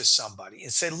this to somebody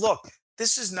and say, look,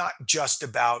 this is not just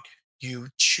about you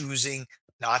choosing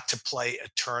not to play a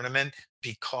tournament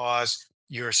because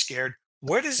you're scared.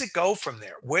 Where does it go from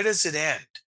there? Where does it end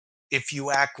if you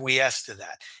acquiesce to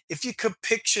that? If you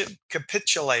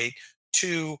capitulate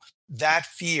to that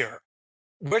fear,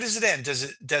 where does it end?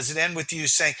 Does it end with you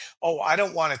saying, "Oh, I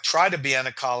don't want to try to be on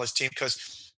a college team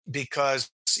because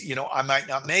I might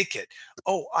not make it.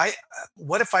 Oh,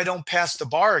 what if I don't pass the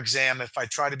bar exam if I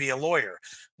try to be a lawyer?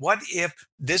 What if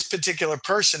this particular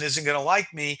person isn't going to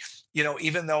like me,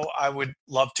 even though I would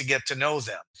love to get to know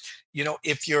them?"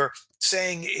 If you're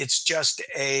saying it's just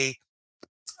if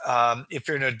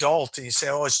you're an adult and you say,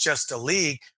 "Oh, it's just a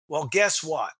league," well, guess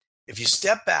what? If you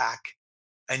step back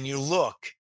and you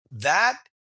look, that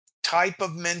type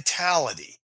of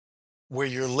mentality where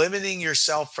you're limiting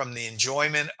yourself from the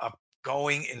enjoyment of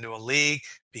going into a league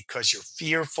because you're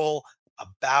fearful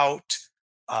about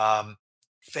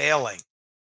failing.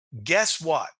 Guess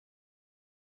what?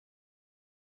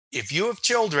 If you have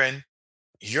children,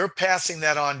 you're passing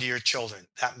that on to your children,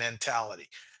 that mentality.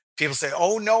 People say,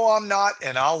 "Oh, no, I'm not."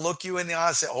 And I'll look you in the eye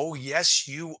and say, "Oh, yes,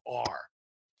 you are."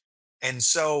 And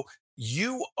so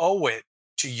you owe it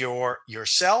to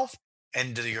yourself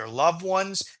and to your loved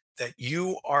ones that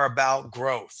you are about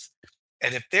growth.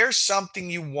 And if there's something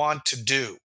you want to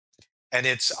do, and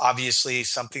it's obviously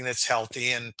something that's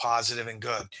healthy and positive and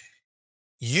good,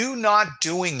 you not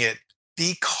doing it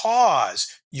because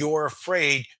you're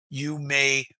afraid you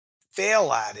may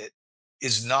fail at it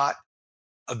is not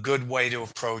a good way to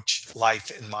approach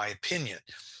life, in my opinion.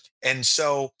 And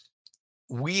so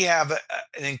we have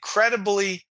an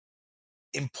incredibly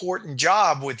important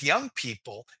job with young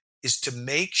people, is to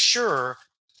make sure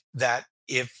that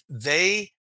if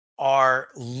they are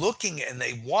looking and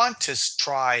they want to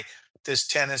try this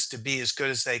tennis to be as good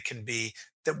as they can be,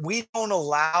 that we don't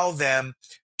allow them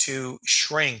to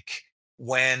shrink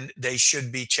when they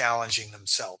should be challenging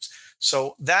themselves.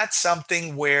 So that's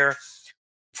something where,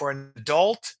 for an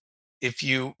adult, if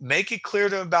you make it clear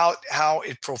to them about how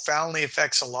it profoundly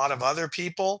affects a lot of other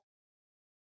people,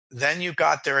 then you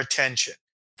got their attention.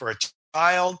 For a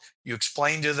child, you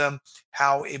explain to them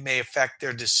how it may affect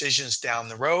their decisions down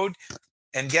the road.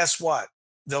 And guess what?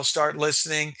 They'll start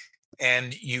listening,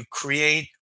 and you create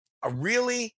a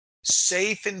really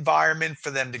safe environment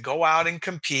for them to go out and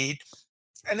compete.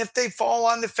 And if they fall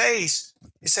on the face,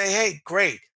 you say, "Hey,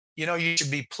 great. You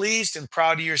should be pleased and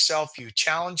proud of yourself. You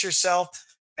challenge yourself."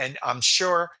 And I'm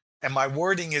sure, and my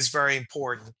wording is very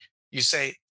important. You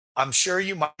say, "I'm sure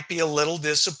you might be a little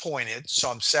disappointed." So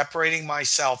I'm separating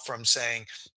myself from saying,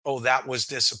 "Oh, that was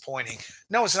disappointing."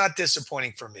 No, it's not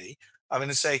disappointing for me. I'm going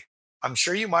to say, "I'm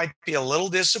sure you might be a little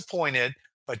disappointed,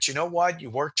 but you know what? You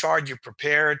worked hard, you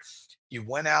prepared, you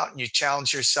went out and you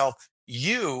challenged yourself.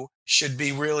 You should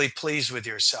be really pleased with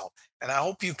yourself. And I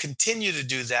hope you continue to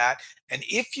do that. And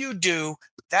if you do,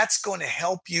 that's going to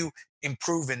help you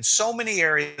improve in so many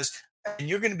areas. And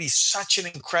you're going to be such an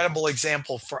incredible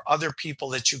example for other people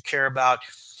that you care about.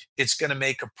 It's going to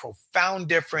make a profound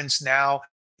difference now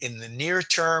in the near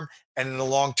term and in the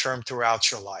long term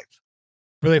throughout your life.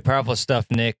 Really powerful stuff,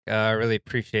 Nick. I really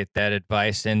appreciate that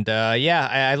advice. And yeah,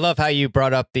 I love how you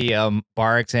brought up the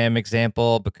bar exam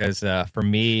example, because for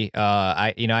me,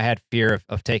 I had fear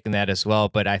of taking that as well.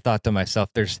 But I thought to myself,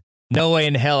 there's no way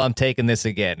in hell I'm taking this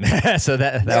again. So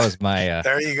that was my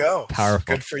there you go.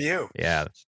 Powerful. Good for you. Yeah.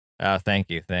 Thank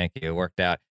you. It worked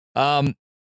out.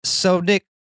 So Nick,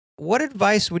 what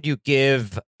advice would you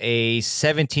give a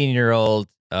 17-year-old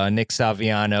Nick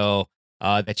Saviano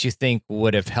that you think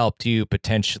would have helped you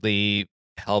potentially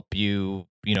help you,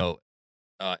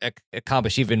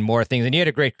 accomplish even more things? And you had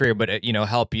a great career, but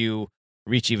help you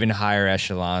reach even higher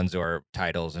echelons or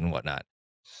titles and whatnot.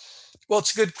 Well,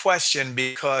 it's a good question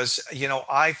because,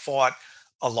 I fought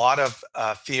a lot of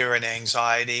fear and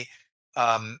anxiety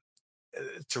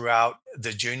throughout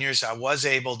the juniors. I was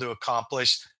able to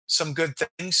accomplish some good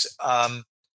things. I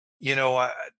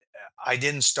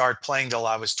didn't start playing till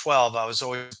I was 12. I was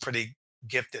always a pretty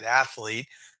gifted athlete.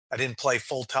 I didn't play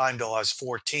full time till I was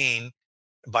 14.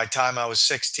 By the time I was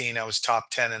 16, I was top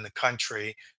 10 in the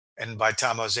country. And by the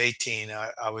time I was 18,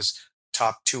 I was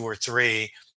top 2 or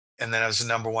 3. And then I was the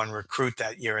number 1 recruit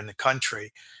that year in the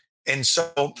country. And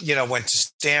so, went to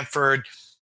Stanford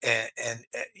and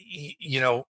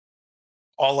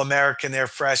All-American their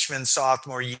freshman,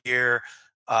 sophomore year.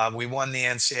 We won the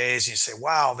NCAAs. And you say,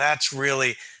 wow, that's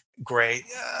really great.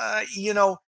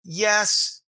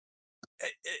 Yes,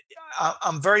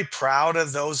 I'm very proud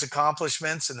of those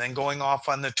accomplishments, and then going off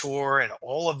on the tour and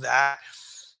all of that.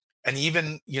 And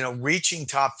even, reaching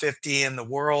top 50 in the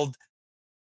world.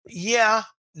 Yeah,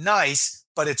 nice,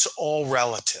 but it's all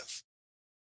relative.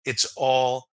 It's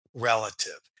all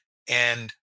relative.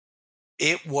 And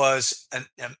it was an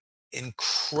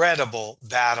incredible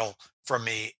battle for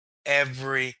me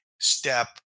every step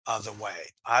of the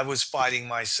way. I was fighting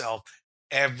myself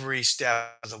every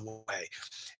step of the way.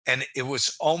 And it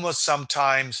was almost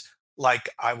sometimes like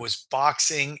I was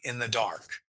boxing in the dark,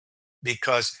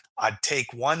 because I'd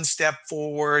take one step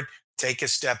forward, take a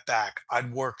step back.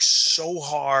 I'd work so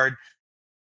hard,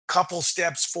 couple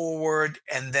steps forward,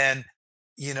 and then,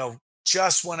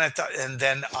 just when I thought, and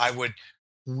then I would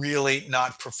really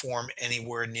not perform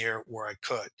anywhere near where I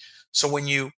could. So when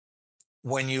you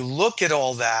look at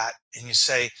all that and you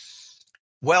say,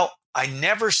 well, I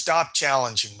never stopped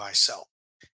challenging myself.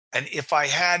 And if I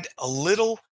had a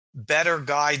little better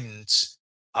guidance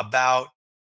about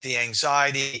the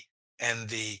anxiety and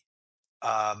the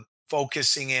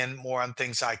focusing in more on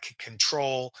things I could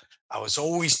control, I was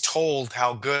always told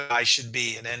how good I should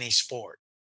be in any sport.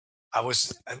 I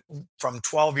was from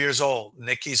 12 years old,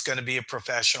 Nicky's going to be a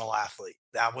professional athlete.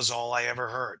 That was all I ever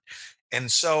heard.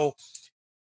 And so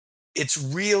it's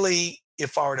really,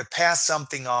 if I were to pass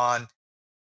something on,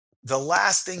 the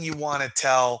last thing you want to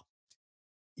tell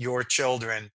your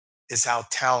children is how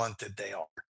talented they are.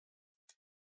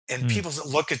 And people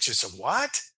look at you and say,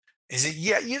 what? Is it?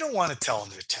 Yeah, you don't want to tell them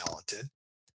they're talented.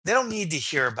 They don't need to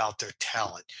hear about their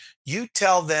talent. You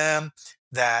tell them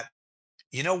that,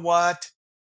 you know what?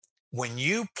 When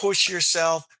you push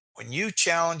yourself, when you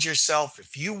challenge yourself,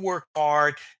 if you work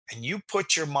hard and you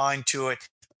put your mind to it,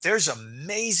 there's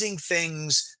amazing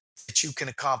things that you can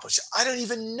accomplish. I don't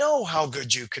even know how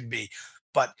good you could be,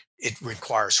 but it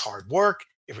requires hard work.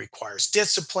 It requires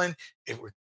discipline. It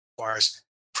requires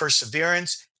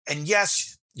perseverance. And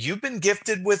yes, you've been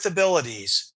gifted with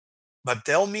abilities, but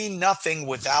they'll mean nothing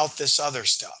without this other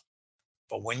stuff.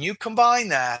 But when you combine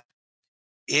that,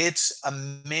 it's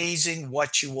amazing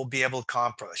what you will be able to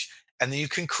accomplish. And then you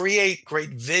can create great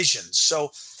visions.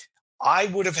 So I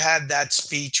would have had that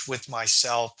speech with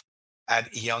myself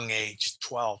at a young age,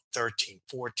 12, 13,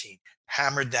 14,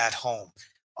 hammered that home.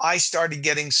 I started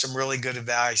getting some really good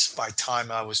advice by the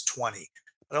time I was 20,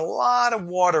 but a lot of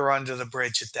water under the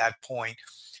bridge at that point.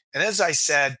 And as I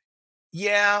said,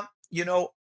 yeah,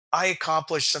 I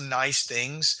accomplished some nice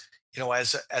things,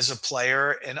 as a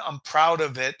player, and I'm proud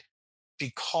of it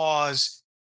because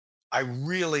I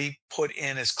really put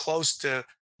in as close to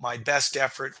my best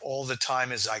effort all the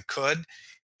time as I could.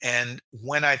 And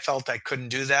when I felt I couldn't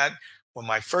do that, when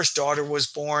my first daughter was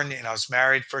born and I was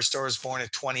married, first daughter was born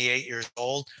at 28 years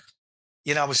old,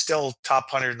 I was still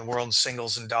top 100 in the world in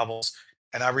singles and doubles.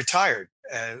 And I retired.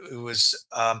 It was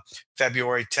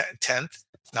February 10th,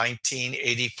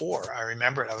 1984. I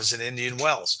remember it. I was in Indian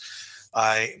Wells.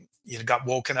 I got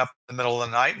woken up in the middle of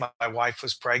the night. My wife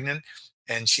was pregnant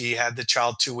and she had the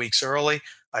child 2 weeks early.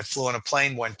 I flew on a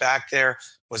plane, went back there,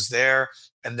 was there,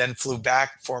 and then flew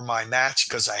back for my match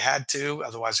because I had to.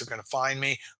 Otherwise, they're going to find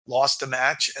me. Lost the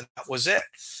match, and that was it.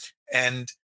 And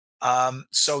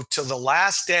so to the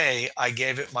last day, I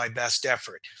gave it my best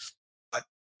effort. But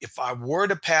if I were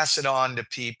to pass it on to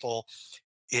people,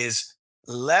 is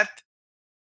let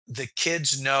the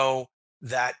kids know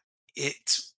that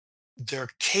it's they're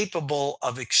capable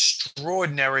of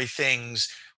extraordinary things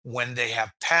when they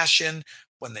have passion,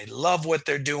 when they love what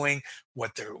they're doing,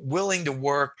 what they're willing to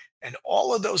work, and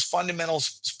all of those fundamental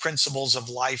principles of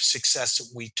life success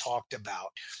that we talked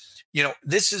about.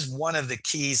 This is one of the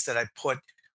keys that I put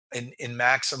in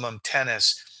Maximum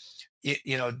Tennis.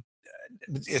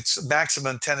 It's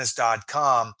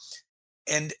maximumtennis.com.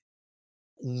 And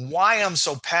why I'm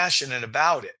so passionate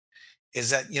about it is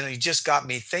that, you just got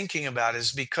me thinking about it,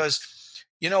 is because,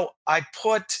 I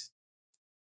put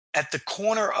at the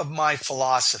corner of my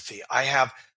philosophy, I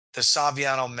have the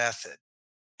Saviano method.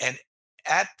 And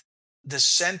at the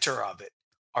center of it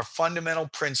are fundamental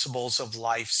principles of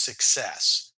life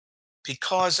success.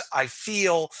 Because I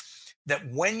feel that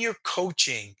when you're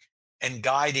coaching and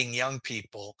guiding young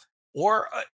people, or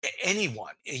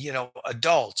anyone,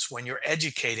 adults, when you're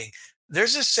educating,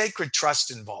 there's a sacred trust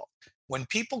involved. When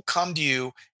people come to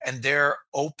you and they're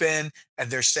open and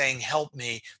they're saying, help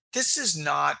me, this is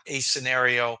not a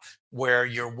scenario where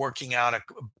you're working out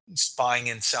buying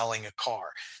and selling a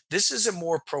car. This is a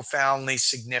more profoundly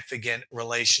significant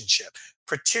relationship,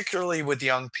 particularly with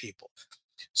young people.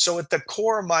 So at the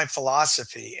core of my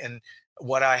philosophy, and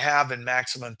what I have in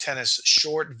Maximum Tennis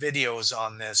short videos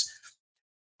on this,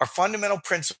 are fundamental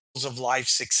principles of life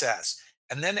success.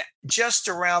 And then just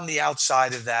around the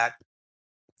outside of that,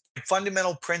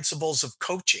 fundamental principles of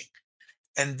coaching.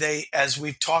 And they, as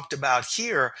we've talked about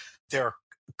here, there are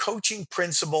coaching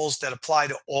principles that apply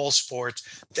to all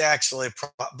sports. They actually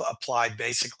apply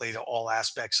basically to all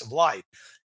aspects of life.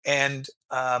 And,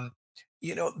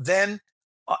 then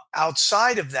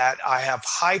outside of that, I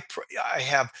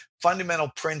have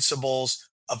fundamental principles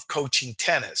of coaching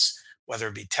tennis, whether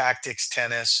it be tactics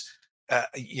tennis,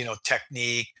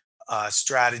 technique,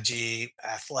 strategy,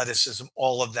 athleticism,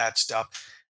 all of that stuff.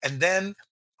 And then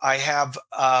I have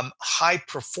high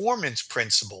performance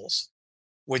principles,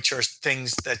 which are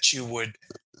things that you would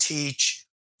teach,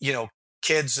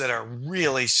 kids that are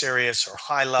really serious or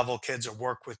high level kids, or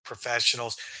work with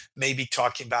professionals, maybe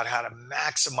talking about how to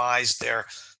maximize their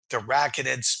racket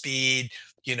head speed,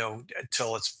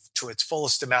 till it's to its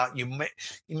fullest amount. You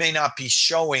may not be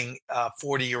showing a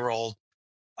 40-year-old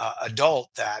adult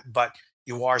that, but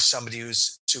you are somebody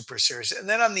who's super serious. And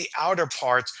then on the outer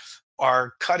parts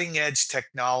are cutting edge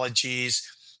technologies,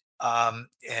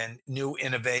 and new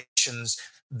innovations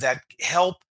that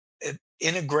help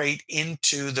integrate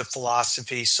into the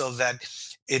philosophy, so that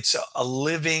it's a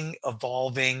living,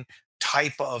 evolving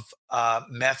type of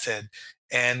method.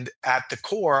 And at the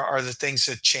core are the things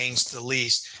that change the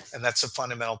least, and that's the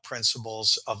fundamental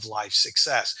principles of life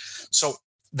success. So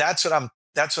that's what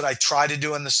I try to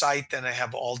do on the site. Then I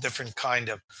have all different kind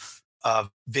of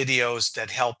videos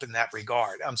that help in that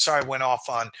regard. I'm sorry I went off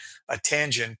on a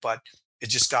tangent, but it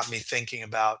just got me thinking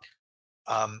about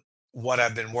what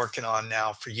I've been working on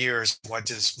now for years. What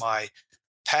is my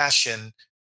passion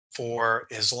for,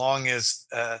 as long as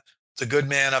the good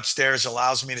man upstairs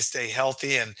allows me to stay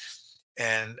healthy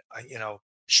and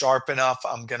sharp enough,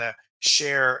 I'm going to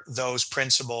share those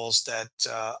principles that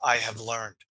I have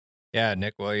learned. Yeah,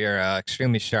 Nick, well, you're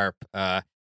extremely sharp. Yeah,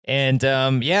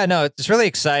 no, it's really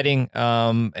exciting.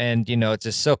 It's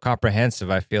just so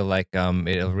comprehensive. I feel like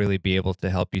it'll really be able to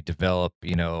help you develop,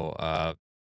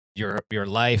 your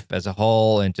life as a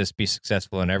whole, and just be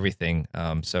successful in everything.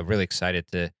 So really excited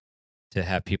to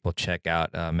have people check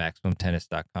out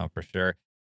MaximumTennis.com for sure.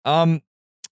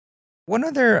 One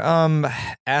other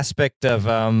aspect of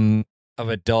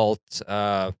adults,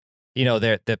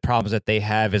 the problems that they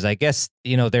have is, I guess,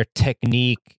 their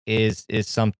technique is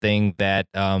something that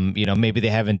maybe they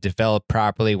haven't developed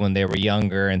properly when they were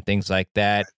younger and things like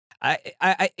that.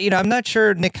 I'm not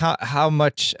sure, Nick, how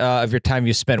much of your time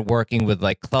you spent working with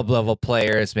like club level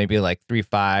players, maybe like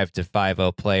 3-5 to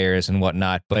 5-0 players and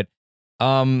whatnot. But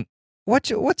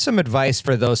what's some advice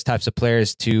for those types of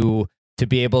players to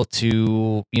be able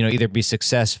to either be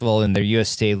successful in their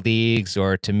USTA leagues,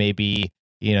 or to maybe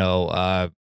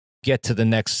get to the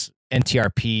next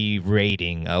NTRP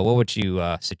rating? What would you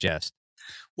suggest?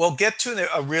 Well, get to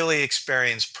a really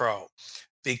experienced pro,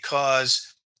 because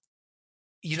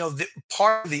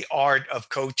part of the art of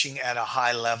coaching at a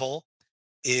high level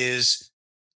is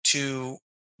to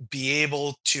be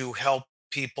able to help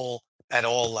people at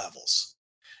all levels.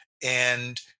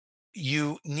 And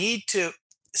you need to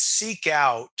seek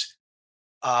out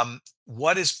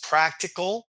what is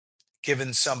practical,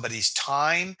 given somebody's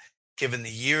time, given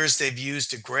the years they've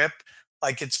used a grip.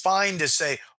 Like, it's fine to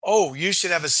say, oh, you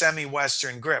should have a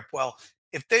semi-Western grip. Well,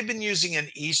 if they've been using an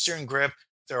Eastern grip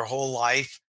their whole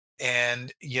life,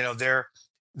 and they're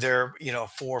 4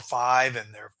 or 5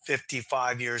 and they're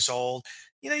 55 years old.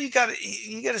 You got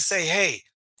to say, hey,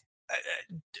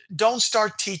 don't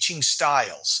start teaching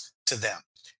styles to them.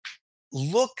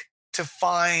 Look to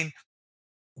find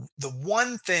the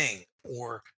one thing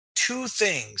or two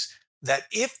things that,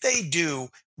 if they do,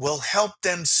 will help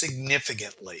them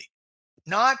significantly.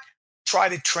 Not try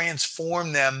to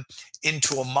transform them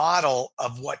into a model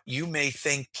of what you may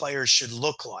think players should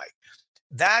look like.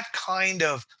 That kind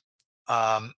of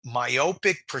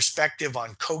myopic perspective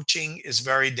on coaching is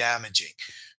very damaging.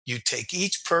 You take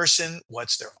each person,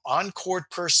 what's their on court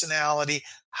personality,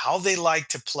 how they like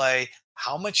to play,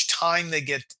 how much time they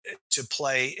get to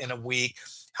play in a week,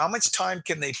 how much time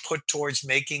can they put towards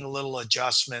making little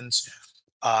adjustments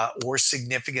or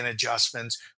significant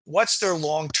adjustments, what's their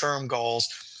long term goals.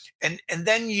 And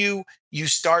then you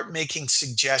start making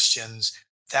suggestions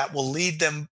that will lead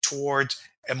them towards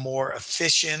a more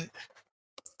efficient,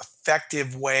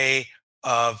 effective way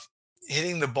of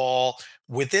hitting the ball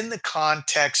within the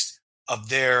context of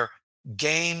their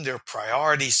game, their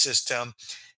priority system,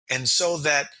 and so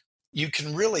that you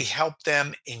can really help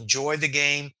them enjoy the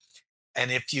game.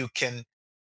 And if you can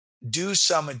do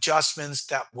some adjustments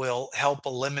that will help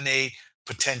eliminate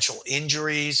potential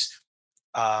injuries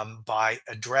by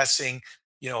addressing,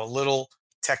 little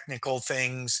technical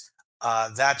things,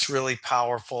 that's really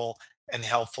powerful and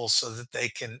helpful so that they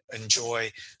can enjoy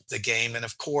the game. And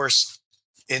of course,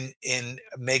 in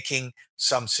making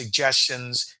some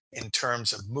suggestions in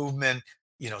terms of movement,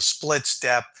 split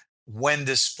step, when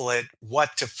to split,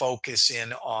 what to focus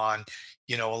in on.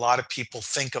 A lot of people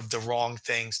think of the wrong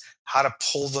things, how to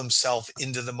pull themselves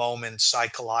into the moment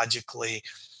psychologically.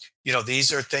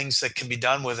 These are things that can be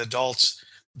done with adults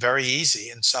very easy,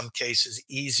 in some cases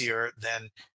easier than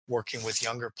working with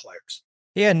younger players.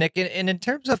 Yeah, Nick, and in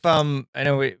terms of I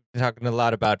know we're talking a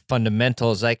lot about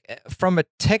fundamentals. Like from a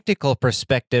technical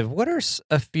perspective, what are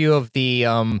a few of the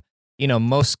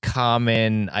most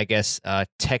common, I guess,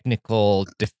 technical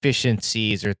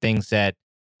deficiencies or things that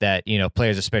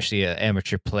players, especially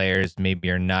amateur players, maybe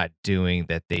are not doing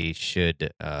that they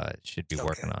should be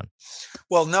working on?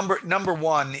 Well, number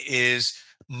one is,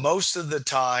 most of the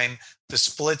time the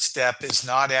split step is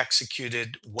not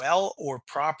executed well or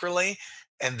properly,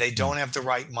 and they don't have the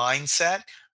right mindset.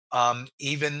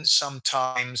 Even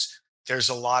sometimes there's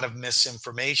a lot of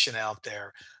misinformation out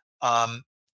there.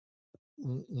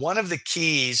 One of the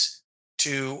keys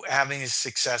to having a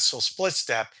successful split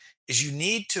step is you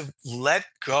need to let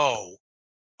go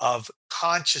of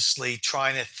consciously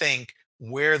trying to think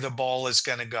where the ball is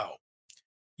going to go.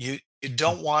 You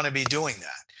don't want to be doing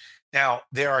that. Now,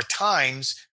 there are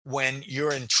times when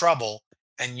you're in trouble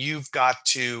and you've got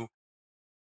to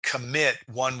commit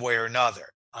one way or another.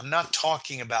 I'm not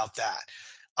talking about that.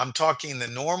 I'm talking the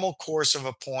normal course of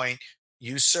a point.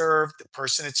 You serve, the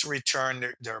person hits a return,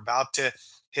 they're about to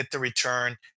hit the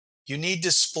return. You need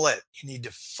to split. You need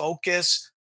to focus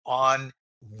on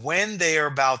when they are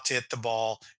about to hit the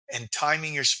ball and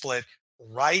timing your split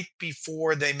right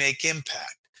before they make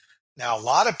impact. Now, a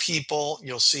lot of people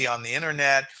you'll see on the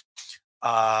internet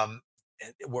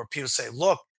where people say,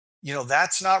 look,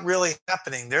 that's not really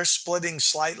happening. They're splitting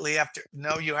slightly after.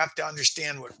 No, you have to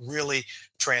understand what really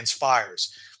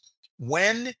transpires.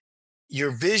 When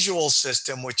your visual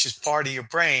system, which is part of your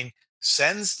brain,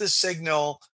 sends the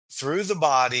signal through the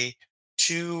body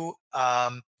to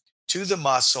the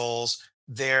muscles,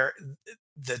 the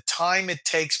time it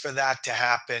takes for that to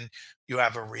happen, you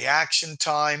have a reaction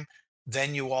time,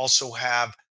 then you also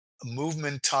have a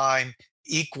movement time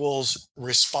equals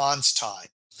response time.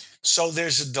 So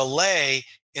there's a delay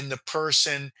in the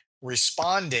person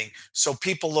responding. So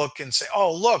people look and say,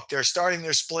 oh, look, they're starting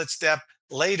their split step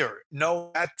later.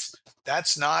 No,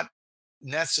 that's not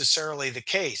necessarily the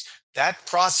case. That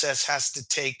process has to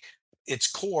take its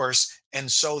course.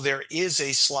 And so there is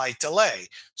a slight delay.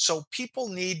 So people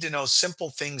need to know simple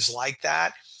things like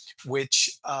that,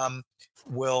 which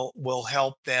will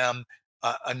help them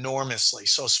enormously.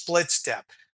 So split step,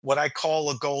 what I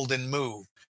call a golden move.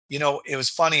 It was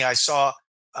funny. I saw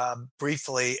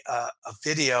briefly a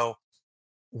video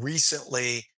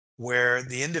recently where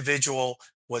the individual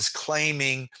was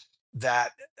claiming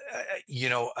that,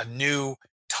 a new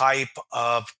type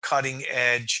of cutting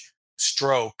edge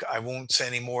stroke. I won't say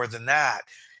any more than that.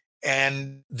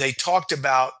 And they talked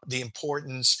about the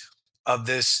importance of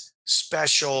this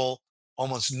special,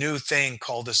 almost new thing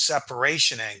called a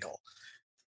separation angle.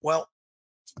 Well,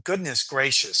 goodness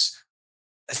gracious.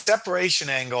 A separation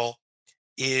angle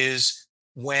is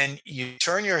when you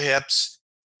turn your hips,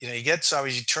 you get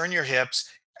sideways, you turn your hips,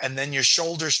 and then your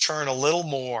shoulders turn a little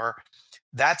more.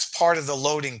 That's part of the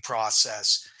loading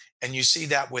process. And you see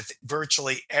that with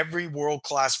virtually every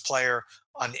world-class player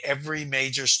on every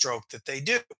major stroke that they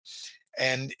do.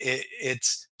 And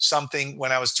it's something,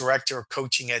 when I was director of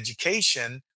coaching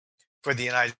education for the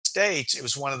United States, it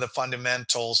was one of the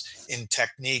fundamentals in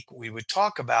technique we would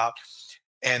talk about.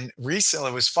 And recently,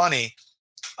 it was funny.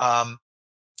 Um,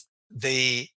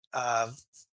 the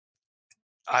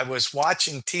I was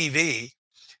watching TV,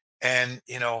 and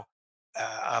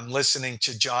I'm listening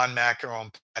to John McEnroe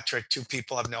and Patrick, two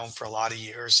people I've known for a lot of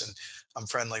years and I'm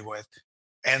friendly with,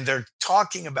 and they're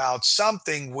talking about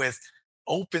something with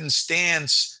open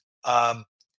stance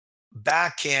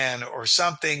backhand or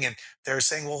something, and they're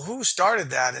saying, "Well, who started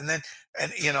that?" And then,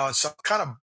 and so I'm kind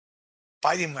of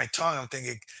biting my tongue. I'm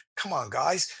thinking, "Come on,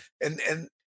 guys!"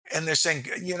 And they're saying,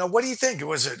 "What do you think?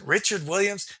 Was it Richard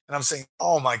Williams?" And I'm saying,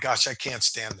 "Oh my gosh, I can't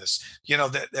stand this."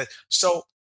 That. So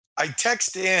I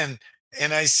texted in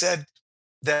and I said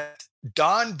that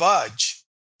Don Budge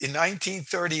in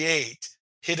 1938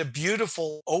 hit a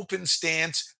beautiful open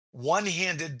stance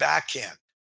one-handed backhand.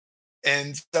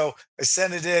 And so I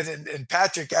sent it in, and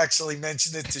Patrick actually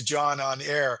mentioned it to John on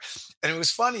air. And it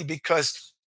was funny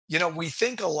because, we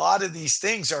think a lot of these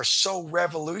things are so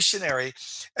revolutionary.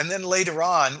 And then later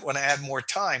on, when I had more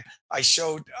time, I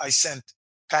sent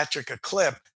Patrick a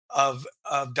clip of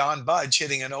Don Budge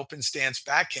hitting an open stance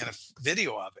backhand, a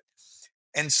video of it.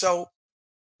 And so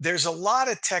there's a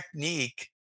lot of technique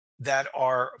that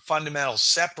are fundamental.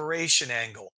 Separation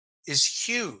angle is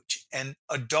huge, and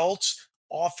adults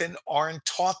often aren't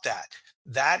taught that.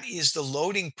 That is the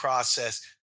loading process.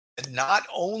 And not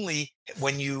only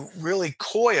when you really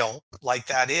coil like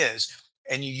that is,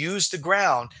 and you use the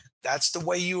ground, that's the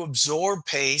way you absorb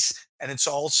pace. And it's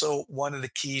also one of the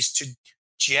keys to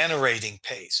generating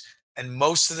pace. And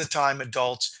most of the time,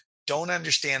 adults don't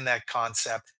understand that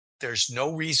concept. There's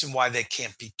no reason why they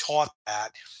can't be taught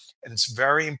that. And it's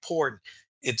very important.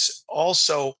 It's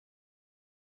also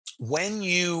when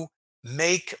you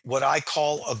make what I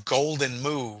call a golden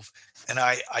move, and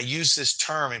I use this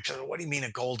term, and people, what do you mean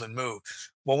a golden move?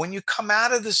 Well, when you come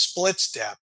out of the split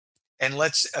step, and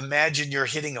let's imagine you're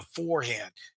hitting a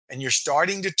forehand and you're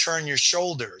starting to turn your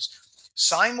shoulders,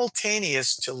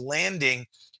 simultaneous to landing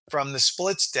from the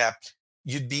split step,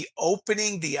 you'd be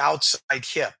opening the outside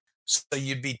hip. So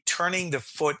you'd be turning the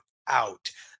foot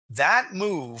out. That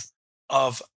move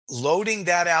of loading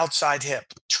that outside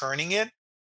hip, turning it,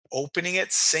 opening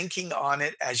it, sinking on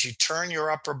it as you turn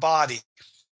your upper body,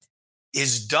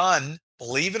 is done,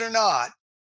 believe it or not,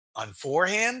 on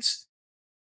forehands,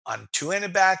 on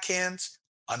two-handed backhands,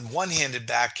 on one-handed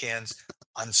backhands,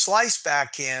 on slice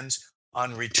backhands,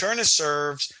 on return of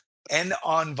serves, and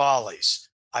on volleys.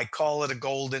 I call it a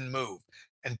golden move.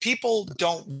 And people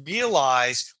don't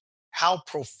realize how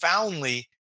profoundly,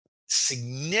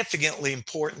 significantly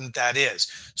important that is.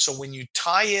 So when you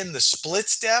tie in the split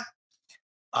step,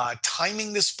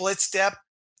 timing the split step,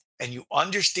 and you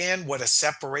understand what a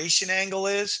separation angle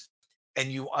is,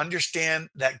 and you understand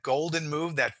that golden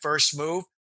move, that first move,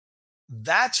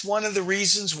 that's one of the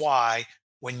reasons why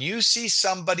when you see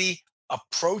somebody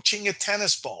approaching a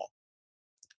tennis ball,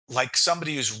 like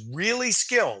somebody who's really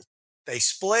skilled, they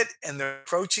split and they're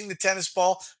approaching the tennis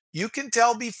ball, you can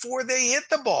tell before they hit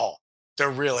the ball,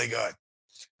 they're really good.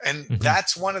 And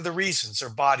that's one of the reasons their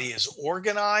body is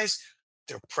organized,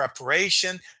 their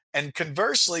preparation. And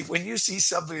conversely, when you see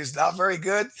somebody who's not very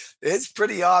good, it's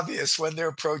pretty obvious when they're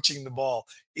approaching the ball.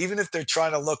 Even if they're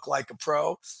trying to look like a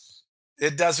pro,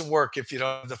 it doesn't work if you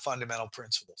don't have the fundamental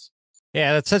principles.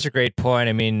 Yeah, that's such a great point.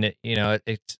 I mean,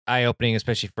 it's eye-opening,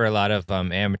 especially for a lot of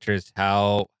amateurs,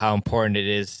 how important it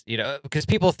is, because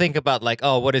people think about like,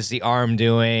 oh, what is the arm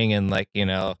doing, and like,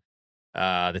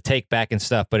 the take back and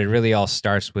stuff, but it really all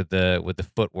starts with the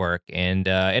footwork, and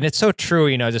it's so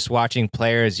true. Just watching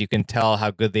players, you can tell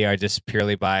how good they are just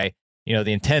purely by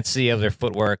the intensity of their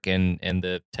footwork and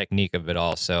the technique of it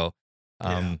all. So,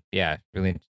 yeah,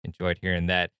 really enjoyed hearing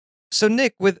that. So,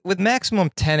 Nick, with Maximum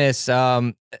Tennis,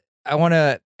 I want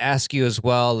to ask you as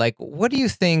well, like, what do you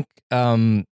think,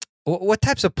 what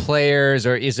types of players,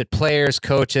 or is it players,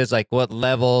 coaches, like what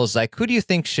levels, like who do you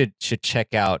think should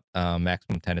check out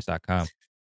MaximumTennis.com?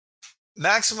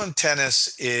 Maximum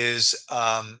Tennis is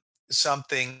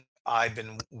something I've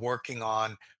been working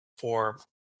on for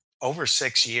over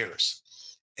 6 years.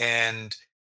 And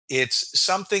it's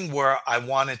something where I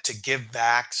wanted to give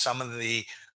back some of the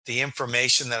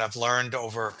information that I've learned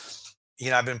over,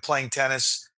 I've been playing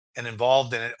tennis and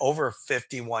involved in it over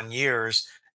 51 years.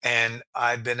 And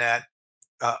I've been at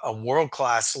a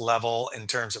world-class level in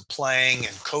terms of playing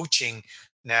and coaching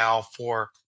now for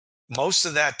most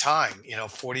of that time,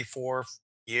 44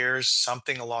 years,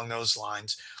 something along those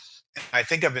lines. And I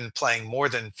think I've been playing more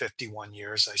than 51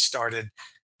 years. I started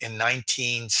in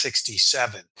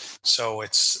 1967. So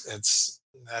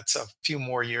that's a few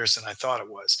more years than I thought it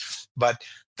was. But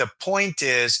the point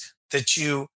is that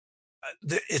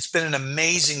it's been an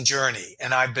amazing journey,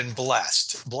 and I've been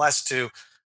blessed to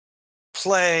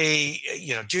play,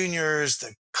 juniors,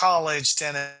 the college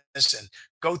tennis, and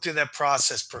go through that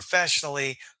process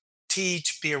professionally,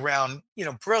 teach, be around,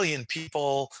 brilliant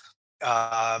people.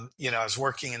 I was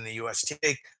working in the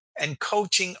USTA and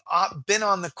coaching, been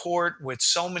on the court with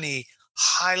so many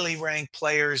highly ranked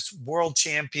players, world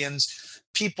champions,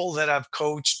 people that I've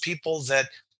coached, people that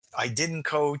I didn't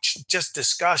coach, just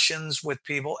discussions with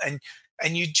people.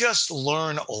 And you just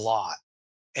learn a lot.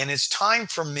 And it's time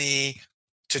for me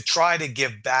to try to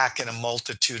give back in a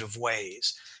multitude of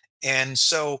ways. And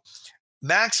so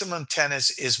Maximum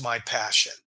Tennis is my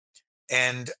passion.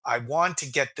 And I want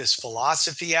to get this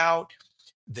philosophy out,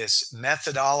 this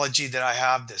methodology that I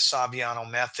have, the Saviano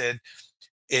method.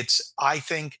 I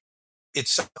think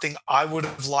it's something I would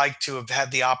have liked to have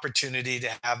had the opportunity to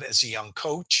have as a young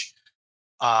coach.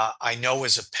 I know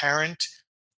as a parent,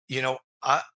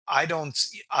 I don't,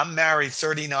 I'm married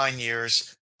 39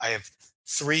 years. I have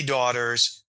 3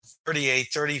 daughters, 38,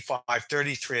 35,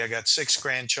 33. I got 6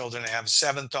 grandchildren. I have a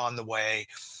 7th on the way.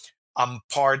 I'm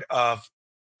part of,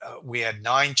 we had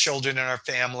 9 children in our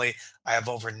family. I have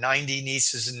over 90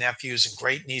 nieces and nephews and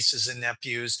great nieces and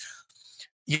nephews.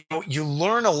 You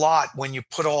learn a lot when you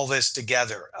put all this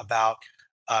together about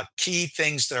key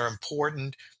things that are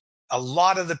important. A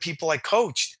lot of the people I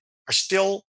coached are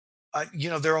still,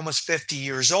 they're almost 50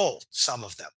 years old, some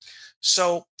of them.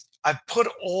 So I've put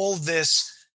all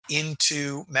this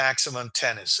into Maximum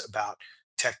Tennis about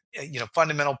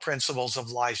fundamental principles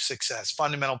of life success,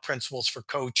 fundamental principles for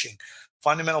coaching,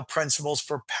 fundamental principles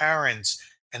for parents,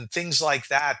 and things like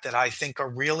that I think are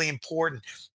really important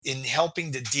in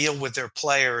helping to deal with their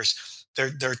players,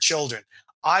 their children.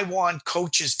 I want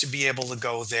coaches to be able to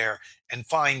go there and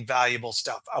find valuable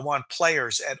stuff. I want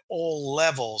players at all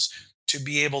levels to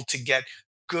be able to get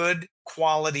good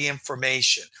quality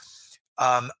information.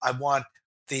 I want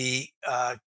the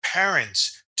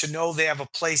parents to know they have a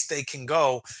place they can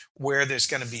go where there's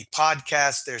going to be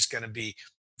podcasts, there's going to be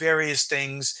various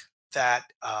things that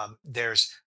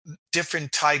there's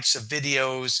different types of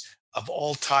videos of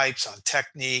all types on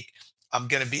technique. I'm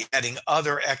going to be adding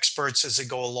other experts as I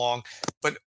go along,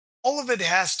 but all of it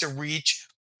has to reach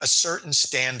a certain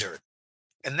standard.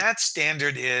 And that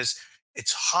standard is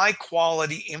it's high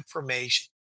quality information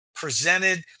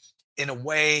presented in a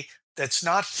way that's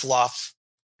not fluff.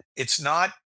 It's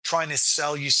not trying to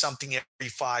sell you something every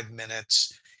 5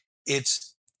 minutes.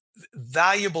 It's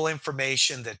valuable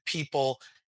information that people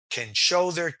can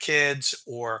show their kids,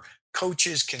 or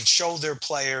coaches can show their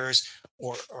players,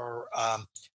 or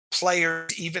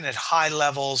players, even at high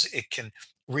levels, it can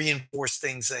reinforce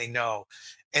things they know.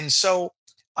 And so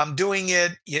I'm doing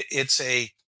it.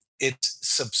 It's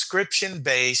subscription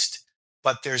based,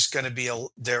 but there's going to be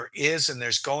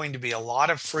there's going to be a lot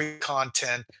of free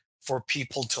content for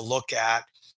people to look at.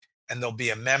 And there'll be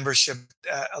a membership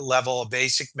level, a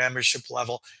basic membership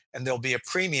level, and there'll be a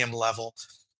premium level.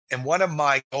 And one of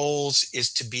my goals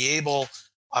is to be able,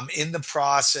 I'm in the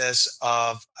process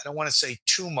of, I don't want to say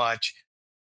too much,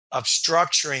 of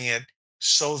structuring it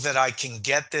so that I can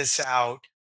get this out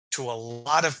to a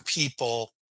lot of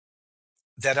people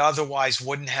that otherwise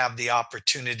wouldn't have the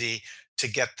opportunity to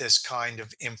get this kind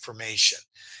of information.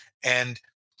 And,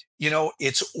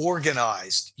 it's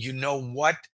organized.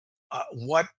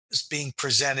 What is being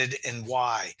presented and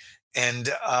why. And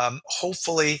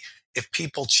hopefully, if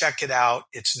people check it out,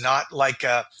 it's not like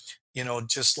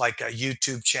just like a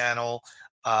YouTube channel.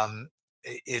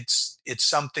 It's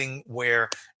something where,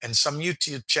 and some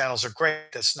YouTube channels are great.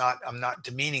 I'm not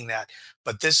demeaning that,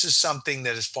 but this is something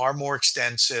that is far more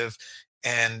extensive.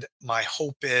 And my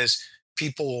hope is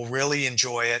people will really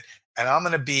enjoy it. And I'm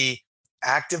going to be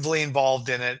actively involved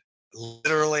in it,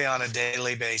 literally on a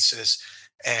daily basis.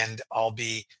 And I'll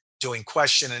be doing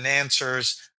question and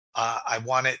answers. I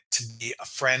want it to be a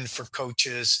friend for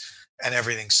coaches and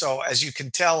everything. So as you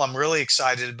can tell, I'm really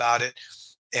excited about it.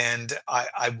 And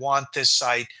I want this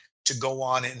site to go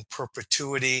on in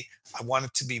perpetuity. I want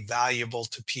it to be valuable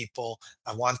to people.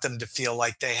 I want them to feel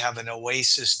like they have an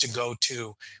oasis to go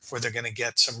to where they're going to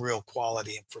get some real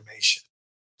quality information.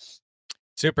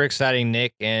 Super exciting,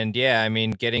 Nick. And yeah, I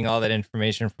mean, getting all that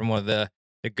information from one of the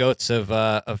goats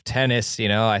of tennis,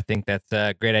 I think that's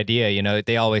a great idea.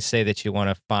 They always say that you want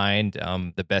to find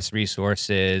the best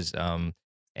resources,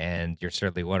 and you're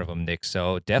certainly one of them, Nick.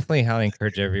 So definitely highly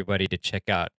encourage everybody to check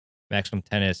out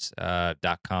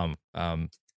MaximumTennis.com.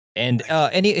 And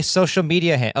any social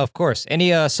media, of course,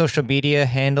 any social media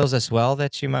handles as well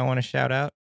that you might want to shout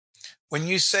out? When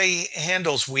you say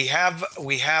handles, we have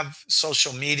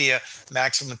social media,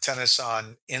 Maximum Tennis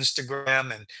on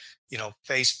Instagram and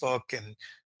Facebook and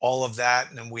all of that,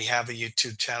 and then we have a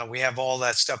YouTube channel. We have all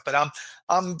that stuff, but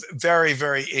I'm very,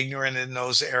 very ignorant in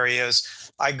those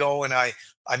areas. I go and I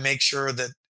make sure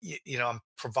that I'm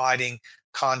providing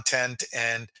content,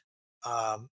 and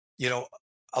a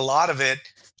lot of it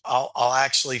I'll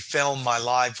actually film my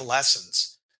live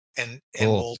lessons and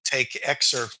Cool. we'll take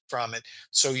excerpts from it,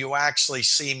 so you actually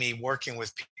see me working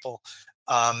with people,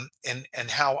 and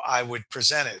how I would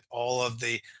present it, all of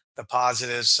the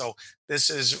positives. So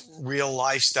this is real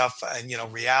life stuff and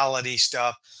reality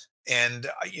stuff, and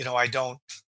I don't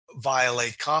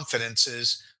violate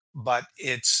confidences, but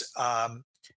it's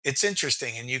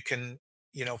interesting, and you can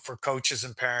for coaches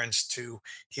and parents to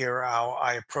hear how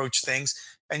I approach things,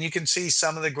 and you can see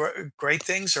some of the great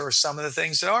things or some of the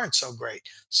things that aren't so great.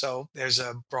 So there's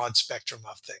a broad spectrum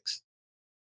of things.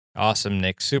 Awesome,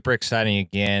 Nick. Super exciting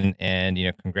again. And,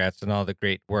 congrats on all the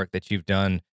great work that you've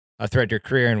done throughout your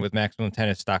career and with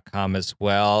MaximumTennis.com as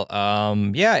well.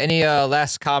 Any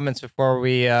last comments before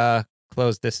we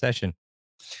close this session?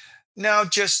 No,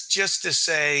 just to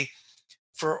say,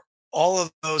 for all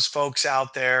of those folks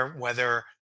out there, whether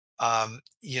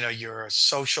you're a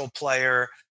social player,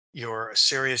 you're a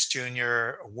serious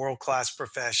junior, a world-class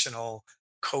professional,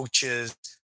 coaches,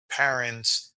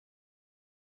 parents,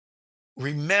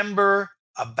 remember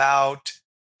about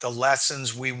the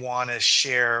lessons we want to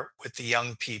share with the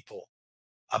young people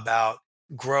about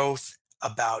growth,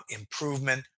 about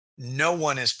improvement. No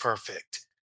one is perfect.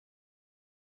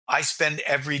 I spend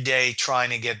every day trying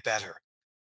to get better.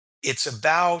 It's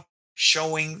about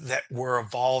showing that we're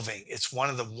evolving. It's one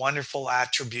of the wonderful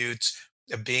attributes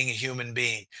of being a human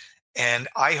being. And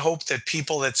I hope that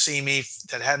people that see me,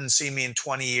 that hadn't seen me in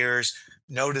 20 years,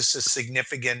 notice a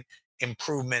significant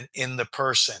improvement in the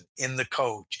person, in the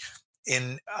coach,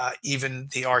 in even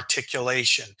the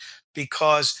articulation,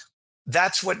 because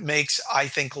that's what makes, I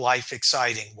think, life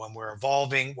exciting, when we're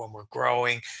evolving, when we're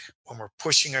growing, when we're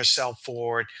pushing ourselves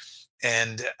forward.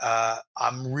 And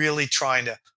I'm really trying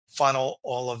to funnel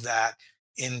all of that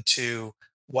into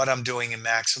what I'm doing in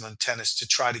Maximum Tennis to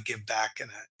try to give back in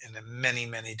many,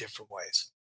 many different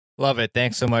ways. Love it.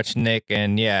 Thanks so much, Nick.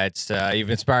 And yeah, it's you've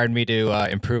inspired me to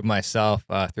improve myself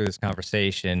through this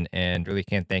conversation, and really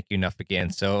can't thank you enough again.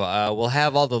 So we'll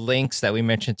have all the links that we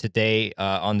mentioned today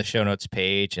on the show notes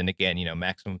page. And again,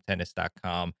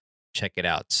 MaximumTennis.com. Check it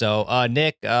out. So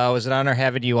Nick, it was an honor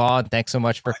having you on. Thanks so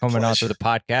much for coming on to the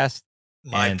podcast.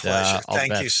 My pleasure.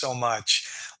 Thank you so much.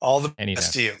 All the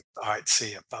best to you. All right.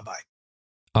 See you. Bye-bye.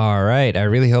 All right. I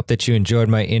really hope that you enjoyed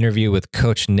my interview with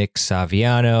Coach Nick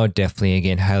Saviano. Definitely,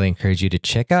 again, highly encourage you to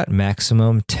check out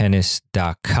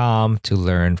MaximumTennis.com to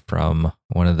learn from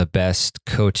one of the best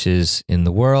coaches in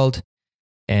the world.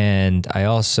 And I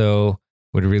also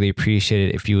would really appreciate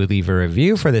it if you would leave a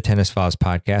review for the Tennis Files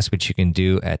podcast, which you can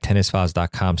do at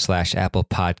tennisfiles.com/Apple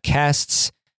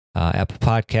Podcasts. Apple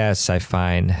Podcasts, I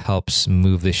find, helps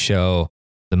move the show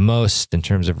the most in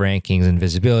terms of rankings and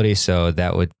visibility. So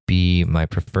that would be my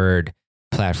preferred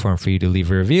platform for you to leave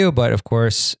a review. But of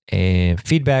course,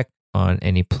 feedback on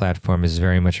any platform is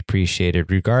very much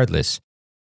appreciated regardless.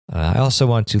 I also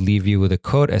want to leave you with a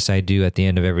quote, as I do at the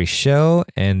end of every show.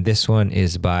 And this one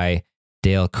is by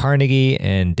Dale Carnegie.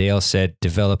 And Dale said,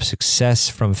 "Develop success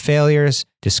from failures.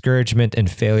 Discouragement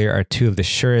and failure are two of the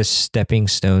surest stepping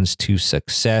stones to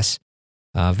success."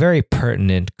 Very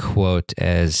pertinent quote,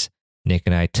 as Nick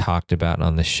and I talked about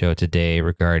on the show today,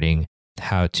 regarding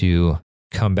how to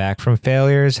come back from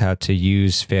failures, how to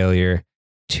use failure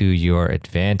to your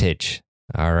advantage.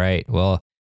 All right. Well,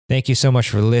 thank you so much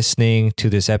for listening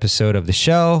to this episode of the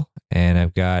show. And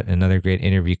I've got another great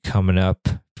interview coming up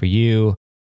for you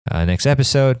next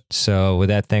episode. So with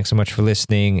that, thanks so much for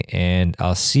listening. And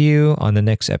I'll see you on the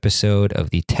next episode of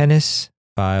the Tennis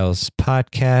Files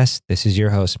podcast. This is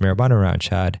your host, Mehrban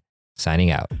Iranshad,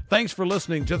 signing out. Thanks for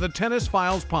listening to the Tennis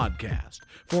Files podcast.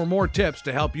 For more tips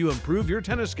to help you improve your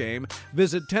tennis game,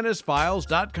 visit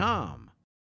tennisfiles.com.